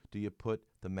 Who do you put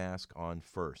the mask on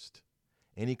first?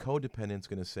 Any codependent's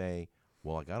going to say,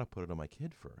 well, I got to put it on my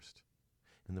kid first.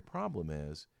 And the problem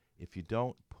is, if you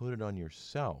don't put it on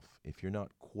yourself, if you're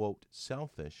not, quote,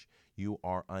 selfish, you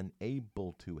are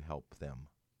unable to help them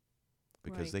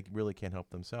because they really can't help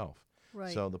themselves.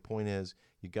 Right. So the point is,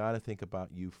 you got to think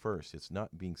about you first. It's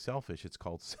not being selfish. It's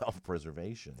called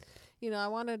self-preservation. I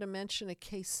wanted to mention a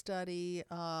case study,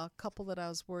 a couple that I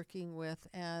was working with,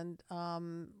 and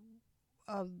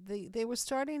they were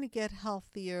starting to get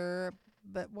healthier,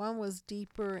 but one was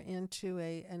deeper into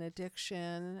an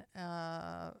addiction,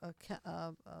 a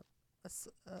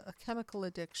chemical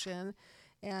addiction.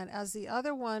 And as the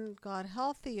other one got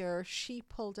healthier, she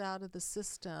pulled out of the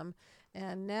system.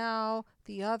 And now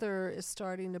the other is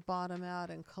starting to bottom out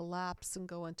and collapse and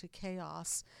go into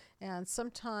chaos. And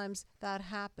sometimes that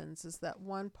happens, is that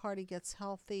one party gets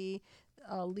healthy,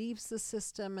 leaves the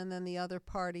system, and then the other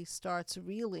party starts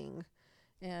reeling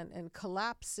and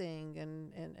collapsing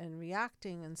and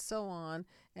reacting and so on.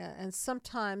 And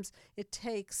sometimes it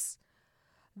takes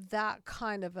that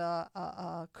kind of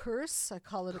a curse. I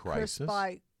call it a curse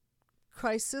by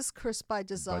crisis, curse by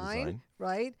design,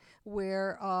 right?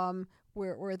 Where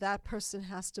that person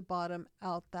has to bottom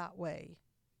out that way.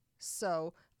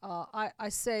 So I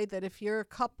say that if you're a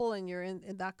couple and you're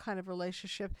in that kind of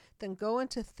relationship, then go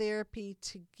into therapy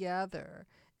together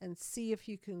and see if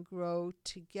you can grow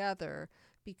together,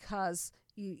 because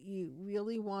you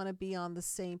really want to be on the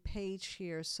same page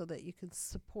here so that you can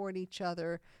support each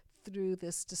other through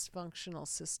this dysfunctional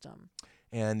system.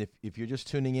 And if you're just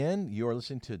tuning in, you're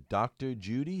listening to Dr.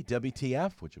 Judy,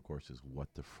 WTF, which of course is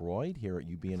What the Freud, here at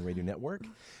UBN Radio Network.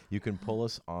 You can pull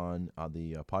us on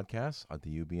the podcast at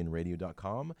the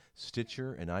ubnradio.com,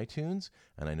 Stitcher, and iTunes.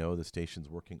 And I know the station's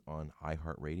working on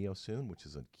iHeartRadio soon, which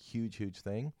is a huge, huge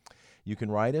thing. You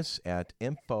can write us at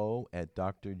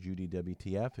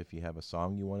info@DrJudyWTF if you have a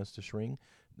song you want us to string,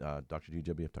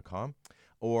 drjudywtf.com,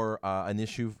 or an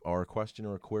issue or a question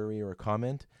or a query or a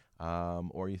comment,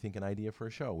 or you think an idea for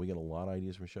a show. We get a lot of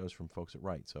ideas from shows from folks that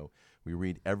write, so we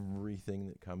read everything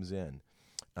that comes in.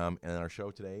 And our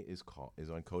show today is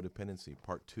on codependency,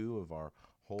 part 2 of our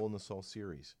Hole in the Soul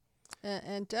series.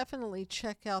 And definitely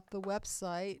check out the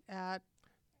website at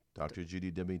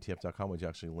drjudywtf.com, which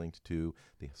actually linked to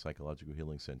the Psychological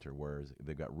Healing Center, where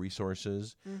they've got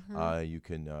resources. You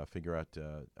can figure out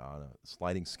on a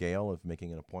sliding scale of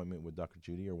making an appointment with Dr.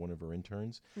 Judy or one of her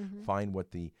interns. Find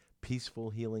what the peaceful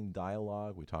healing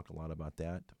dialogue, we talk a lot about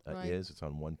that, is. It's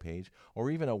on one page,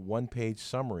 or even a one-page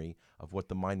summary of what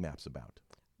the mind map's about.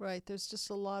 Right. There's just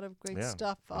a lot of great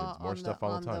stuff more on stuff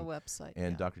all the the time. website.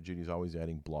 And Dr. Judy's always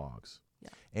adding blogs. Yeah.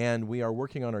 And we are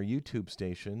working on our YouTube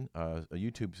station, a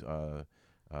YouTube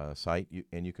site,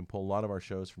 and you can pull a lot of our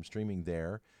shows from streaming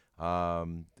there.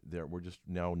 We're just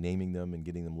now naming them and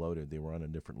getting them loaded. They were on a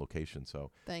different location, so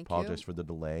apologize for the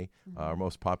delay. Our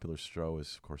most popular show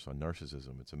is, of course, on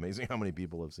narcissism. It's amazing how many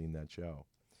people have seen that show.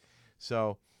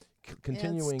 So,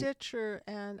 continuing. And Stitcher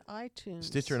and iTunes.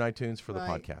 Stitcher and iTunes for the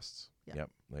Right. podcasts. Yeah.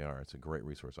 Yep, they are. It's a great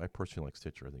resource. I personally like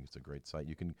Stitcher. I think it's a great site.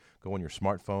 You can go on your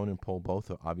smartphone and pull both.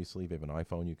 Obviously, if you have an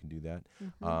iPhone, you can do that.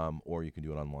 Or you can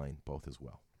do it online, both as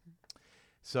well.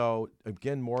 So,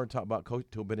 again, more talk about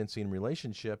codependency and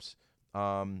relationships.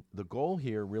 The goal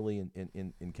here, really,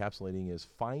 in encapsulating, is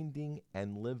finding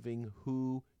and living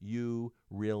who you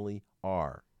really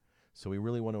are. So we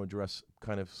really want to address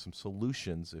kind of some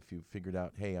solutions if you've figured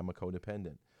out, hey, I'm a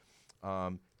codependent.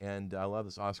 And I love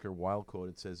this Oscar Wilde quote.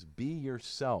 It says, be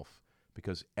yourself,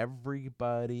 because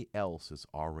everybody else is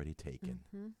already taken.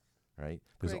 Right?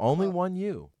 There's Great only quote. one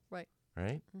you. Right.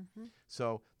 Right?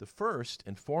 So the first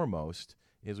and foremost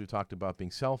is, we talked about being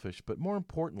selfish, but more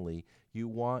importantly, you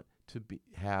want to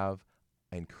have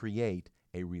and create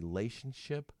a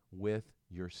relationship with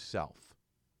yourself.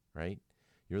 Right?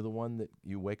 You're the one that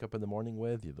you wake up in the morning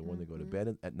with. You're the one that go to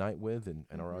bed at night with, and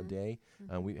are all day.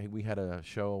 We had a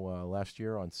show last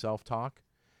year on self-talk.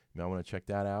 I want to check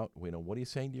that out. What are you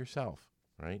saying to yourself,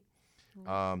 right?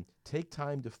 Take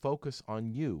time to focus on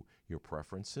you, your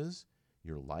preferences,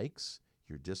 your likes,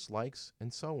 your dislikes,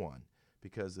 and so on.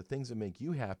 Because the things that make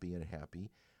you happy and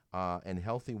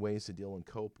healthy ways to deal and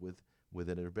cope with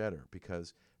it are better.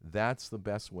 Because that's the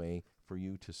best way for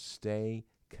you to stay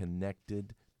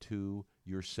connected to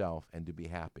yourself and to be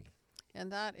happy.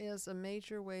 And that is a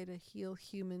major way to heal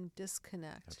human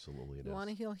disconnect. Absolutely, it is. You want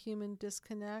to heal human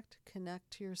disconnect?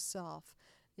 Connect to yourself.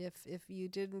 If you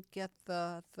didn't get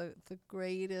the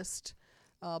greatest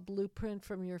blueprint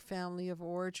from your family of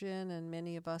origin, and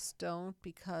many of us don't,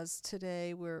 because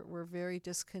today we're very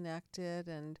disconnected,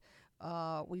 and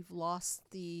we've lost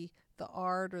the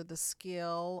art or the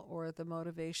skill or the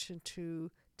motivation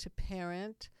to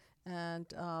parent.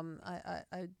 And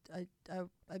I've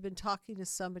been talking to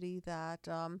somebody that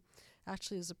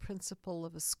actually is a principal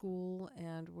of a school,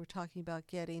 and we're talking about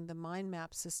getting the mind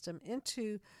map system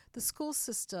into the school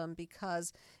system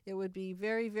because it would be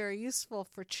very, very useful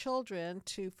for children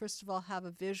to, first of all, have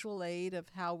a visual aid of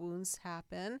how wounds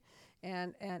happen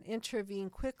and intervene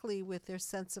quickly with their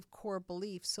sense of core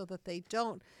belief so that they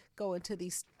don't go into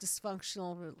these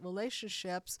dysfunctional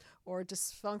relationships or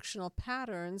dysfunctional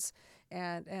patterns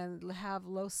and have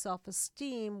low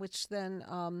self-esteem, which then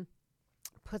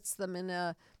puts them in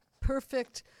a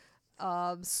perfect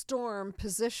storm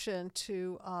position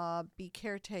to be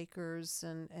caretakers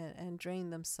and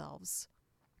drain themselves.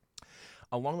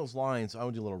 Along those lines, I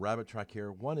want to do a little rabbit track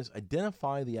here. One is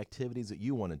identify the activities that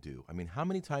you want to do. I mean, how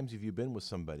many times have you been with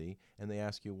somebody and they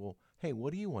ask you, well, hey,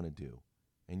 what do you want to do?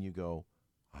 And you go,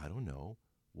 I don't know.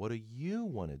 What do you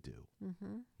want to do?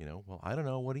 Well, I don't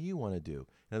know. What do you want to do?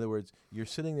 In other words, you're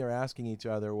sitting there asking each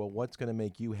other, well, what's going to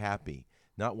make you happy?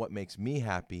 Not what makes me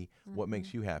happy, what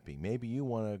makes you happy. Maybe you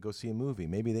want to go see a movie.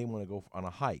 Maybe they want to go on a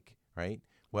hike, right?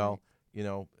 Well,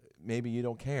 maybe you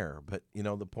don't care. But,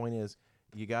 the point is,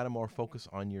 you got to more focus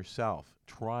on yourself.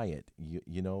 Try it.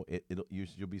 You'll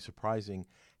be surprising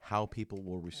how people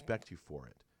will respect you for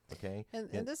it. Okay.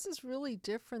 And this is really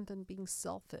different than being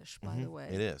selfish, by the way.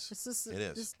 It is. It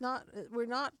is. It's not. We're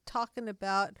not talking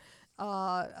about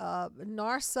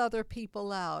narce other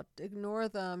people out, ignore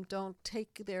them, don't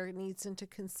take their needs into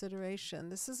consideration.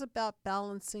 This is about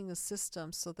balancing a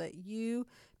system so that you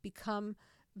become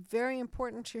very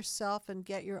important to yourself and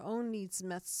get your own needs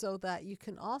met so that you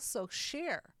can also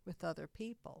share with other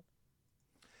people.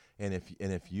 And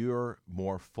if you're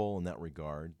more full in that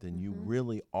regard, then you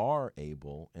really are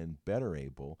able and better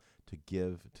able to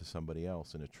give to somebody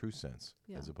else in a true sense,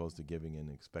 as opposed to giving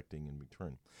and expecting in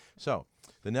return. So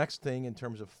the next thing in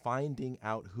terms of finding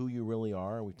out who you really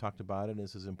are, and we've talked about it, and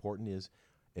this is important, is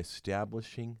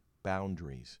establishing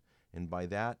boundaries. And by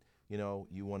that,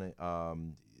 you want to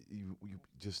you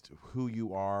just who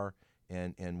you are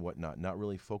and whatnot, not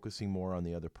really focusing more on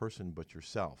the other person but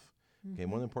yourself. Okay,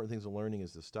 one of the important things of learning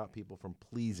is to stop people from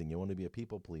pleasing. You want to be a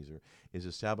people pleaser, is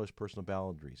establish personal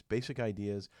boundaries. Basic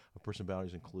ideas of personal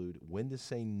boundaries include when to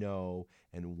say no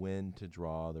and when to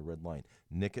draw the red line.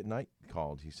 Nick at Night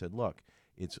called. He said, look,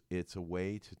 it's a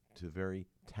way to very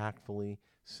tactfully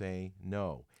say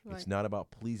no. Right. It's not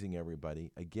about pleasing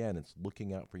everybody. Again, it's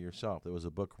looking out for yourself. There was a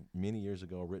book many years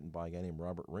ago written by a guy named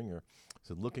Robert Ringer. It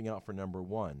said, looking out for number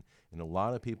one. And a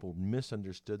lot of people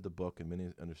misunderstood the book and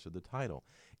many understood the title.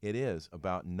 It is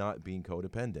about not being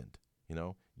codependent.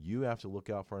 You have to look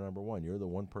out for number one. You're the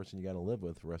one person you got to live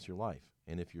with the rest of your life.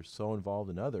 And if you're so involved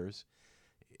in others,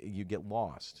 you get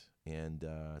lost. And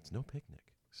it's no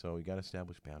picnic. So you got to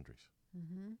establish boundaries.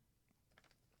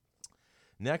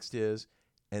 Next is,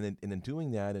 and in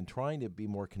doing that and trying to be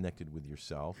more connected with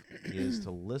yourself, is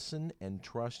to listen and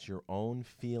trust your own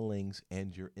feelings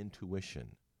and your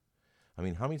intuition. I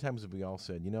mean, how many times have we all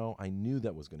said, I knew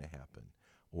that was going to happen?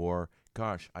 Or,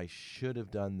 gosh, I should have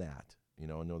done that.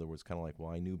 In other words, kind of like,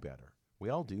 well, I knew better. We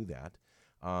all do that.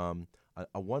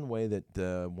 One way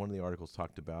that one of the articles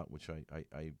talked about, which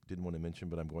I didn't want to mention,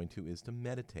 but I'm going to, is to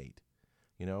meditate.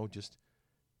 Just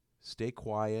stay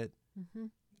quiet,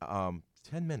 10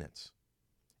 minutes.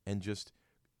 And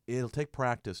it'll take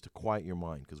practice to quiet your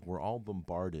mind because we're all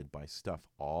bombarded by stuff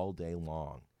all day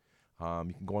long.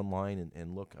 You can go online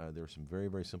and look. There are some very,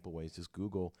 very simple ways. Just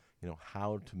Google,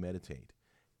 how to meditate.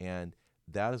 And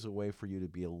that is a way for you to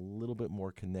be a little bit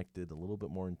more connected, a little bit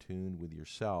more in tune with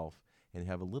yourself and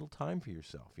have a little time for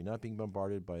yourself. You're not being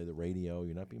bombarded by the radio.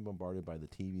 You're not being bombarded by the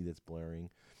TV that's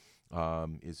blaring.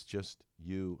 It's just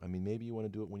you. I mean, maybe you want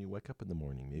to do it when you wake up in the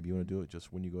morning. Maybe you want to do it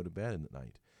just when you go to bed at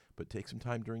night. But take some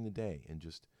time during the day and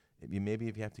maybe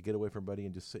if you have to get away from everybody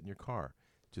and just sit in your car,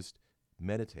 just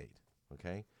meditate,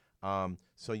 okay?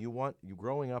 So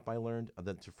growing up, I learned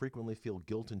that to frequently feel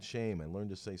guilt and shame. I learned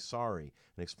to say sorry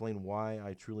and explain why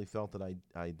I truly felt that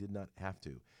I did not have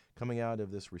to. Coming out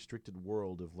of this restricted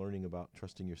world of learning about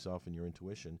trusting yourself and your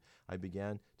intuition, I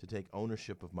began to take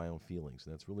ownership of my own feelings,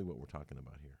 and that's really what we're talking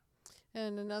about here.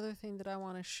 And another thing that I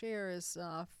want to share is,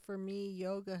 for me,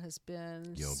 yoga has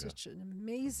been such an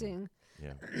amazing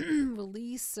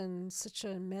release and such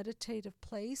a meditative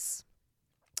place.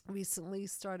 Recently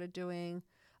started doing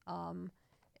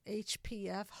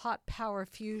HPF, hot power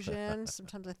fusion.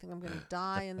 Sometimes I think I'm going to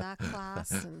die in that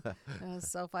class. And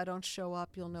so if I don't show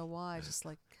up, you'll know why. I just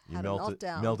had a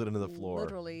meltdown. Melted into the floor.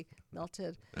 Literally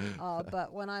melted.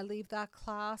 But when I leave that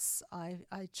class, I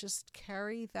just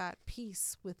carry that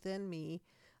peace within me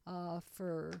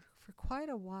for quite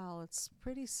a while. It's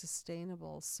pretty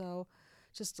sustainable. So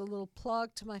just a little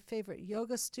plug to my favorite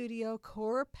yoga studio,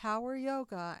 Core Power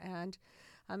Yoga. And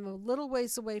I'm a little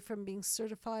ways away from being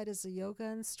certified as a yoga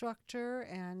instructor,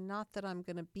 and not that I'm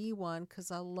going to be one because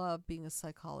I love being a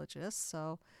psychologist,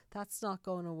 so that's not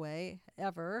going away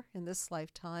ever in this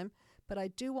lifetime. But I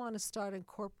do want to start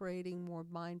incorporating more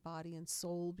mind, body, and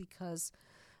soul because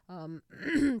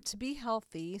to be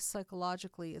healthy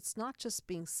psychologically, it's not just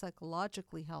being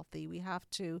psychologically healthy. We have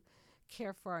to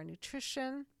care for our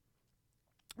nutrition,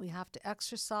 we have to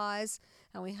exercise,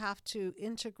 and we have to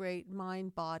integrate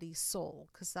mind, body, soul,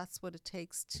 because that's what it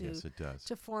takes to Yes, it does.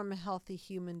 to form a healthy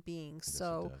human being. Yes, it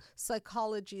So does.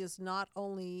 psychology is not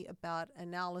only about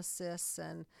analysis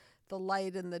and the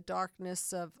light and the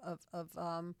darkness of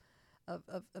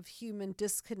human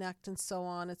disconnect and so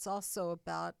on. It's also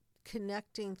about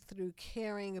connecting through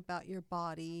caring about your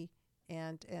body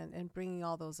and bringing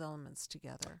all those elements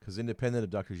together. Because independent of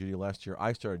Dr. Judy, last year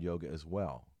I started yoga as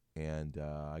well, and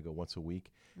I go once a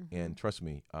week. And trust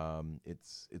me,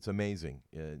 it's amazing.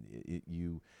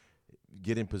 You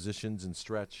get in positions and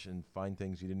stretch and find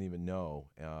things you didn't even know.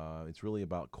 It's really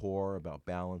about core, about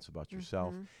balance, about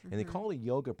yourself. And they call it a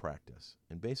yoga practice.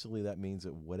 And basically that means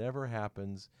that whatever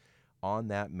happens on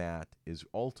that mat is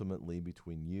ultimately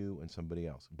between you and somebody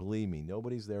else. Believe me,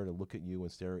 nobody's there to look at you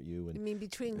and stare at you. And I mean,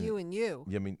 between you and you.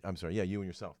 yeah, I mean, I'm sorry, yeah, you and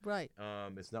yourself. Right.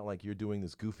 It's not like you're doing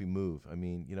this goofy move. I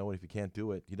mean, you know what? If you can't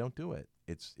do it, you don't do it.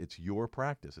 It's your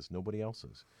practice. It's nobody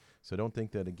else's. So don't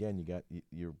think that again.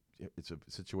 It's a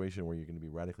situation where you're going to be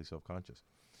radically self-conscious.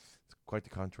 It's quite the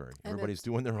contrary. And Everybody's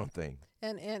doing their own thing.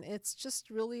 And it's just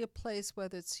really a place,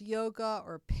 whether it's yoga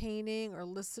or painting or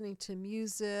listening to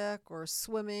music or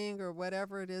swimming or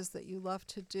whatever it is that you love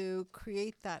to do,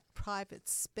 create that private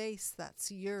space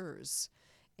that's yours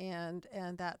and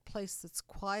that place that's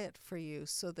quiet for you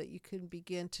so that you can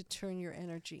begin to turn your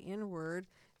energy inward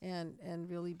and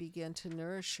really begin to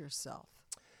nourish yourself.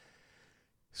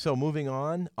 So moving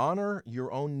on, honor your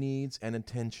own needs and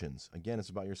intentions. Again, it's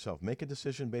about yourself. Make a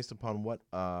decision based upon what,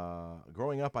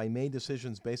 growing up, I made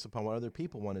decisions based upon what other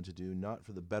people wanted to do, not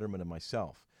for the betterment of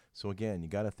myself. So again, you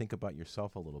got to think about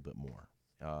yourself a little bit more.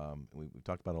 We've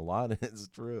talked about it a lot, and it's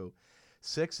true.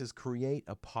 6 is create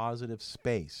a positive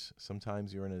space.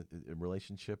 Sometimes you're in a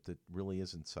relationship that really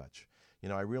isn't such. You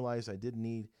know, I realized I did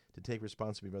need to take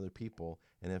responsibility of other people,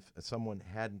 and if someone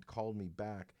hadn't called me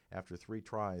back after 3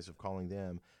 tries of calling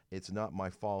them, it's not my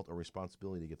fault or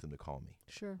responsibility to get them to call me.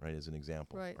 Sure. Right, as an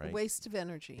example. Right. Right. A waste of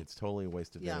energy. It's totally a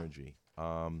waste of Yeah. energy.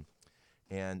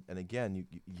 And again,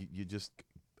 you just,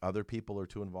 other people are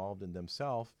too involved in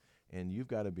themselves, and you've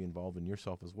got to be involved in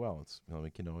yourself as well. It's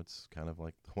it's kind of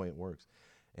like the way it works.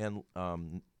 And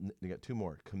you got 2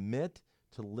 more. Commit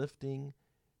to lifting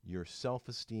your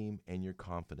self-esteem and your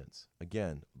confidence.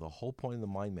 Again, the whole point of the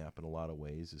mind map in a lot of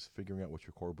ways is figuring out what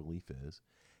your core belief is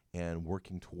and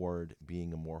working toward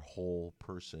being a more whole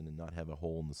person and not have a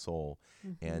hole in the soul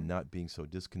and not being so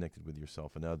disconnected with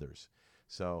yourself and others.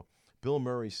 So Bill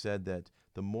Murray said that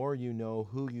the more you know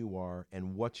who you are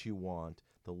and what you want,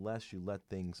 the less you let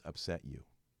things upset you.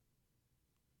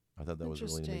 I thought that was a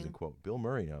really amazing Interesting. quote. Bill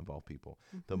Murray, of all people.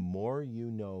 The more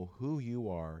you know who you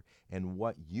are and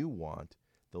what you want,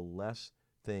 the less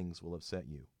things will upset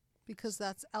you. Because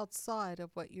that's outside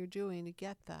of what you're doing to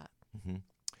get that. Mm-hmm.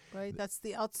 Right? That's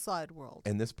the outside world.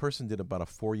 And this person did about a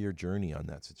 4-year journey on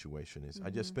that situation. I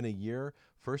just spent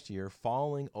first year,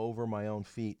 falling over my own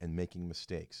feet and making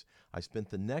mistakes. I spent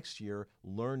the next year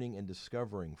learning and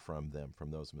discovering from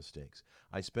those mistakes.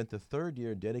 I spent the 3rd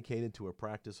year dedicated to a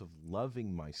practice of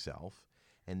loving myself.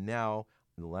 And now,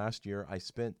 I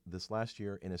spent this last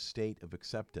year in a state of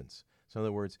acceptance. So in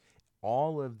other words,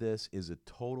 all of this is a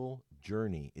total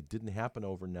journey. It didn't happen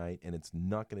overnight, and it's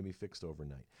not going to be fixed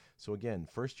overnight. So again,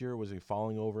 first year was a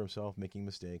falling over himself, making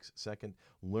mistakes. 2nd,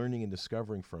 learning and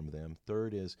discovering from them.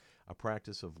 3rd is a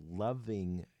practice of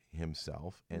loving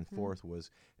himself. And 4th was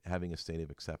having a state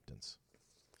of acceptance.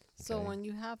 So Okay. when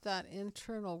you have that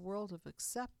internal world of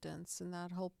acceptance and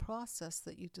that whole process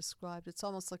that you described, it's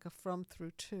almost like a from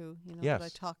through to, that I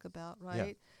Yes. talk about,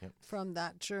 right? Yep. From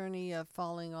that journey of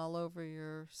falling all over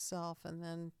yourself and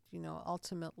then,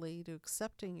 ultimately to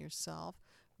accepting yourself,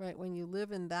 right? When you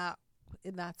live in that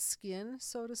skin,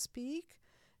 so to speak,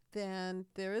 then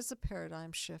there is a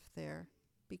paradigm shift there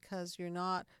because you're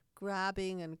not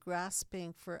grabbing and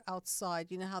grasping for outside.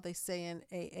 You know how they say in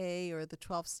AA or the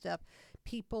 12-step,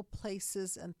 people,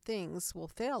 places, and things will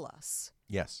fail us.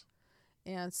 Yes.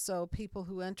 And so people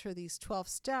who enter these 12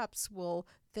 steps will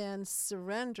then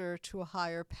surrender to a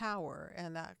higher power.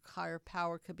 And that higher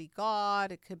power could be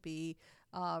God. It could be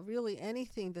really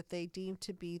anything that they deem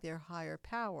to be their higher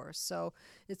power. So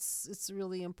it's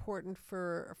really important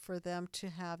for them to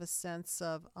have a sense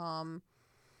of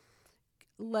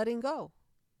letting go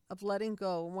of letting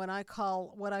go. What I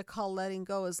call letting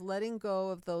go is letting go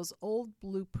of those old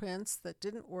blueprints that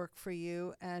didn't work for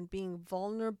you, and being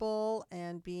vulnerable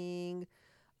and being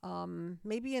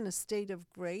maybe in a state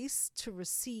of grace to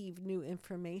receive new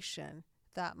information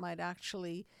that might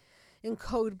actually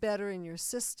encode better in your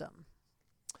system.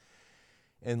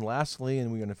 And lastly,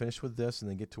 and we're going to finish with this and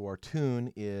then get to our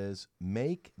tune, is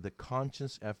make the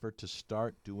conscious effort to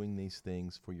start doing these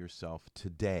things for yourself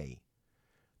today.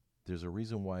 There's a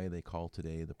reason why they call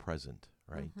today the present,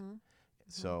 right? Mm-hmm.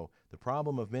 So the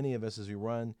problem of many of us as we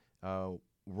run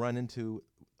into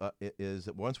is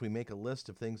that once we make a list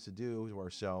of things to do to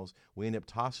ourselves, we end up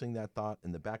tossing that thought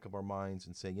in the back of our minds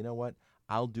and say, you know what,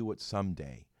 I'll do it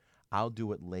someday. I'll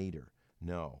do it later.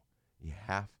 No, you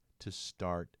have to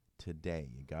start today.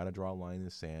 You got to draw a line in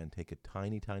the sand, take a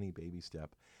tiny, tiny baby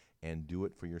step, and do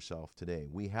it for yourself today.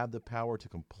 We have the power to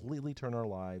completely turn our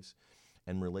lives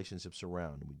and relationships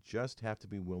around. We just have to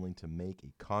be willing to make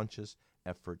a conscious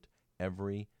effort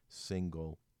every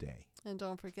single day. And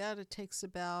don't forget, it takes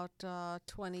about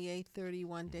 28,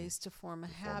 31 days to form a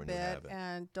habit.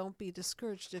 And don't be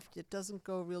discouraged if it doesn't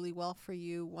go really well for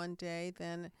you one day,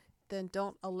 then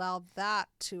don't allow that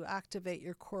to activate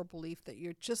your core belief that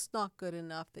you're just not good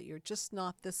enough, that you're just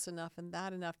not this enough and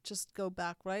that enough. Just go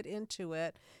back right into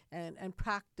it and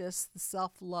practice the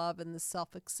self-love and the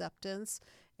self-acceptance,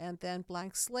 and then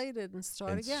blank slate it and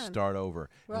start again. Start over.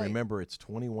 Right. And remember, it's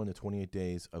 21 to 28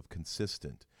 days of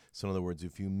consistent. So in other words,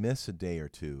 if you miss a day or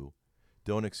two,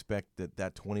 don't expect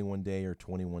that 21-day or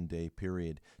 21-day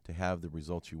period to have the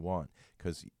results you want,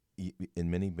 because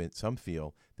some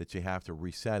feel that you have to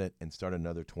reset it and start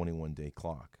another 21-day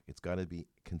clock. It's got to be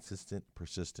consistent,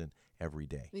 persistent every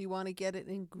day. You want to get it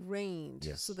ingrained,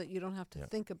 yes, so that you don't have to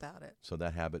think about it. So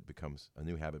that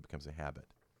new habit becomes a habit.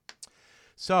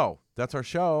 So that's our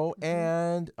show,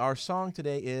 and our song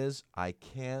today is "I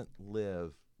Can't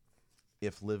Live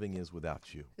If Living Is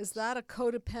Without You." Is that a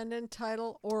codependent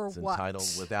title or it's what? It's entitled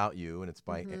 "Without You," and it's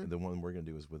by the one we're going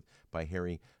to do is by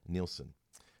Harry Nilsson.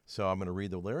 So I'm going to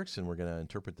read the lyrics, and we're going to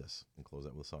interpret this and close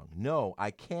out with a song. No,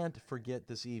 I can't forget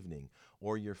this evening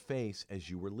or your face as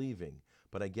you were leaving,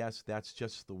 but I guess that's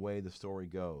just the way the story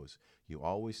goes. You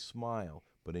always smile,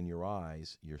 but in your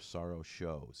eyes, your sorrow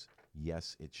shows.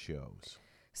 Yes, it shows.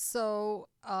 So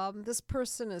this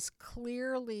person is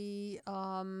clearly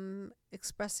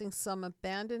expressing some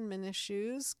abandonment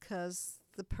issues because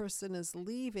the person is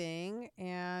leaving,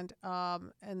 and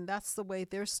that's the way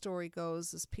their story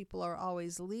goes, is people are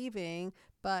always leaving.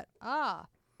 But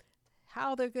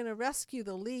how they're going to rescue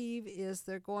the leave is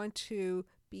they're going to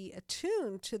be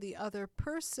attuned to the other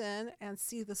person and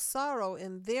see the sorrow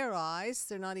in their eyes.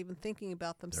 They're not even thinking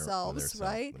about themselves,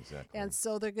 right? Exactly. And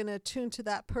so they're going to attune to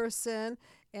that person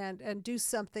and do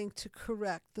something to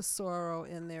correct the sorrow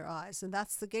in their eyes. And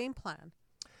that's the game plan.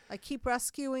 I keep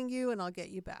rescuing you and I'll get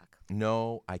you back.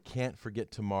 No, I can't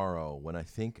forget tomorrow when I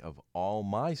think of all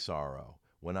my sorrow,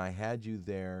 when I had you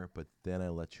there, but then I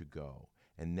let you go.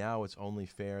 And now it's only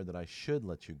fair that I should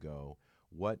let you go,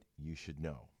 what you should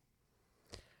know.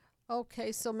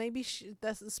 Okay, so maybe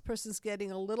this person's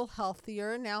getting a little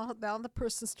healthier. Now the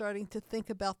person's starting to think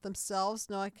about themselves.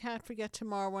 No, I can't forget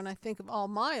tomorrow when I think of all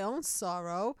my own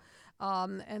sorrow.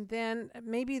 And then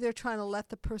maybe they're trying to let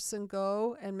the person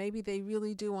go, and maybe they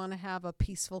really do want to have a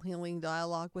peaceful healing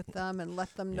dialogue with them and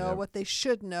let them know what they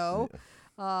should know.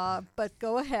 But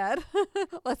go ahead.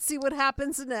 Let's see what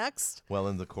happens next. Well,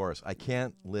 in the chorus, I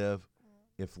can't live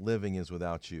if living is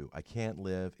without you. I can't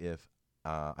live if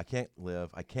I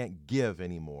can't give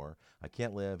anymore. I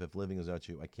can't live if living is without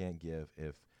you. I can't give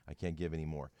if I can't give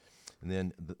anymore. And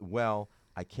then,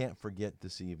 I can't forget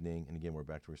this evening, and again, we're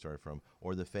back to where we started from,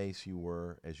 or the face you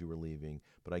were as you were leaving.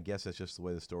 But I guess that's just the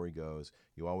way the story goes.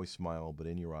 You always smile, but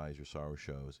in your eyes, your sorrow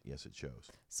shows. Yes, it shows.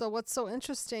 So what's so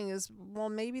interesting is,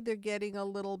 maybe they're getting a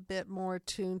little bit more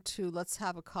attuned to, let's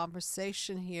have a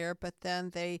conversation here, but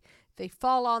then they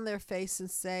fall on their face and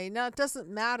say, no, it doesn't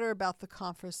matter about the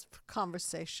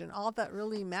conversation. All that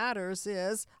really matters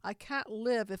is, I can't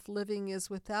live if living is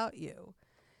without you.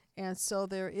 And so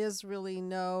there is really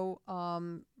no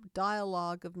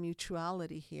dialogue of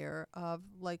mutuality here of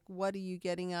like, what are you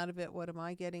getting out of it? What am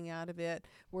I getting out of it?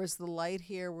 Where's the light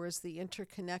here? Where's the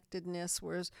interconnectedness?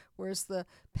 Where's the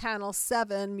panel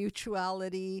 7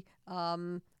 mutuality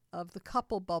of the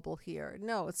couple bubble here?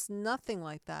 No, it's nothing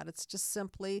like that. It's just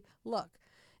simply, look,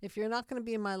 if you're not going to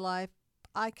be in my life,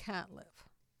 I can't live.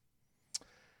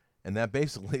 And that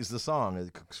basically is the song.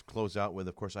 It closed out with,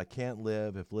 of course, I can't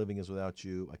live if living is without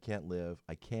you. I can't live.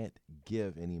 I can't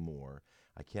give anymore.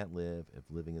 I can't live if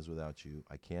living is without you.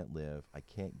 I can't live. I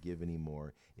can't give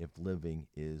anymore if living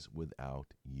is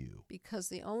without you. Because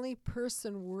the only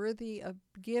person worthy of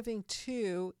giving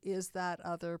to is that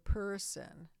other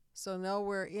person. So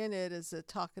nowhere in it is it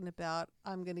talking about,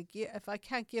 I'm going to give. If I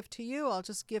can't give to you, I'll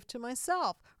just give to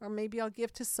myself. Or maybe I'll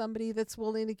give to somebody that's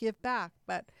willing to give back.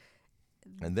 But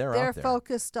And they're out they're there.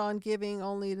 focused on giving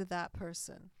only to that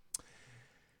person.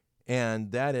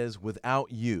 And that is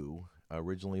Without You,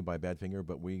 originally by Badfinger,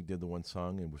 but we did the one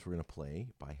song and which we're going to play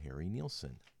by Harry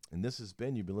Nilsson. And this has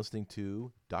been, you've been listening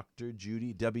to Dr.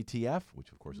 Judy WTF,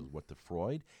 which of course is What the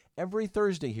Freud, every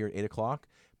Thursday here at 8 o'clock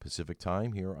Pacific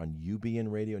time here on UBN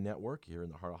Radio Network here in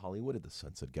the heart of Hollywood at the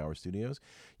Sunset Gower Studios.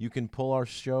 You can pull our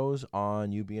shows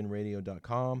on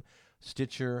ubnradio.com,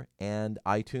 Stitcher, and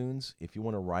iTunes. If you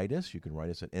want to write us, you can write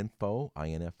us at info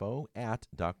at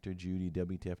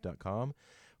drjudywtf.com.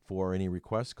 For any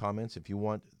requests, comments, if you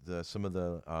want some of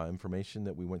the information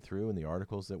that we went through and the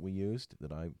articles that we used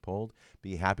that I pulled,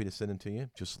 be happy to send them to you.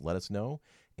 Just let us know.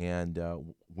 And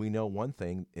we know one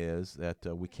thing is that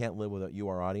we can't live without you,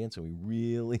 our audience, and we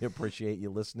really appreciate you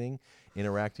listening,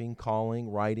 interacting, calling,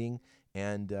 writing,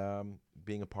 and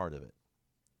being a part of it.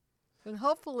 And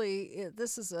hopefully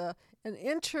this is an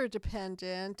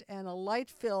interdependent and a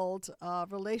light-filled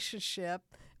relationship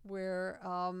where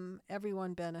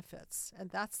everyone benefits.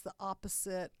 And that's the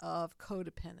opposite of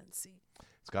codependency.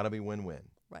 It's got to be win-win.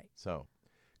 Right. So,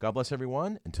 God bless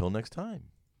everyone. Until next time.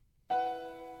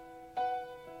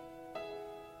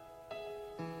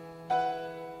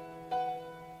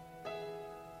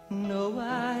 No,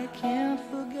 I can't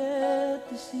forget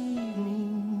this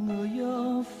evening or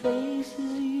your face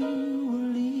as you were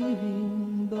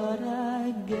leaving, but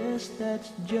I guess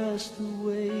that's just the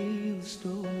way the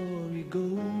story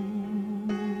goes.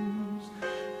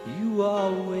 You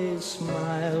always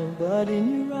smile, but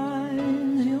in your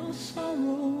eyes your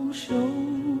sorrow shows.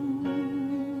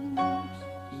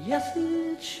 Yes,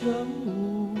 it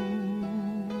shows.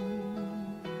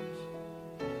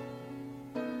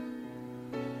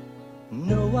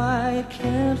 No, I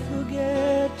can't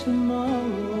forget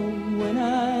tomorrow when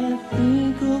I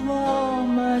think of all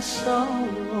my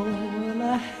sorrow. Well,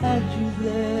 I had you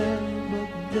there, but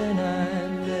then I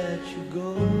let you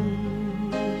go.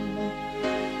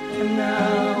 And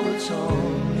now it's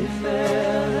only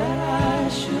fair that I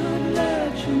should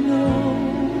let you know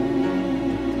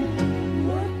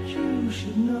what you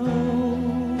should know.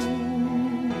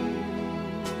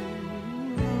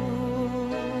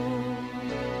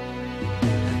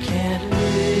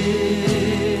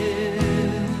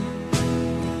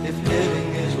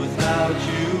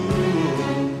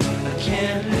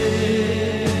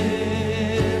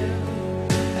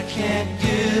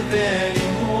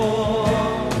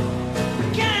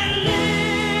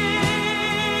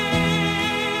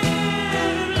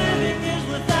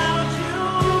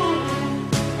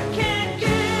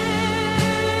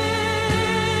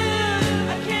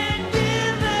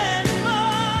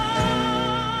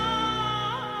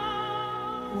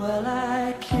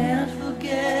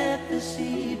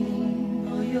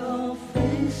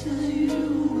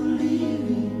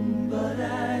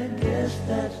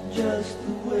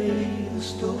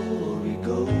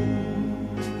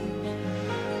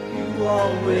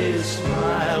 Always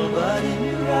smile, but in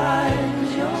your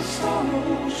eyes your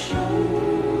sorrow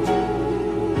shows.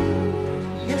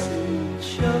 Yes, it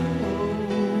shows.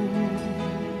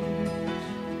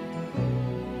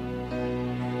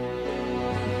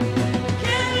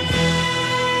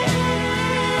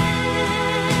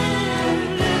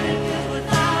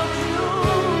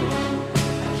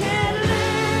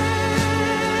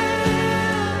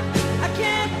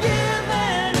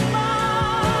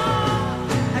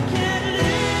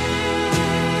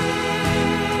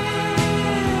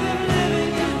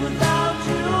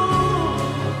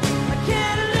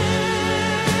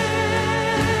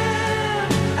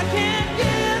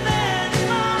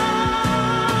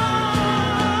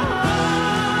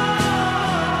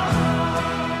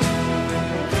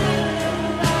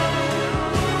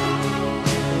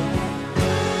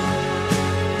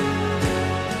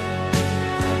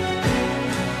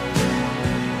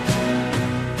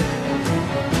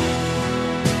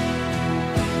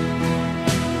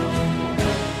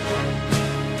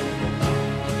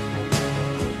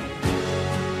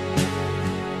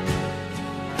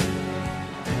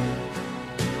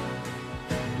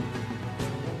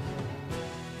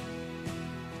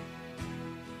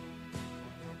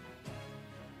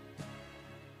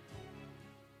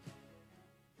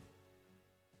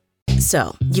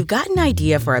 So, you've got an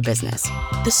idea for a business,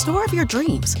 the store of your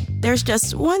dreams. There's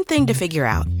just one thing to figure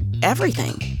out.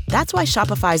 Everything. That's why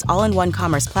Shopify's all-in-one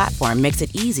commerce platform makes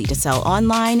it easy to sell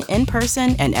online, in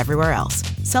person, and everywhere else.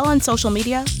 Sell on social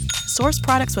media, source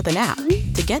products with an app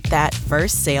to get that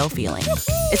first sale feeling.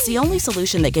 It's the only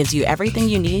solution that gives you everything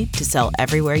you need to sell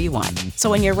everywhere you want. So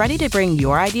when you're ready to bring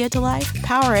your idea to life,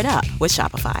 power it up with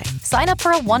Shopify. Sign up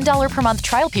for a $1 per month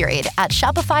trial period at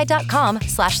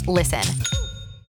shopify.com/listen.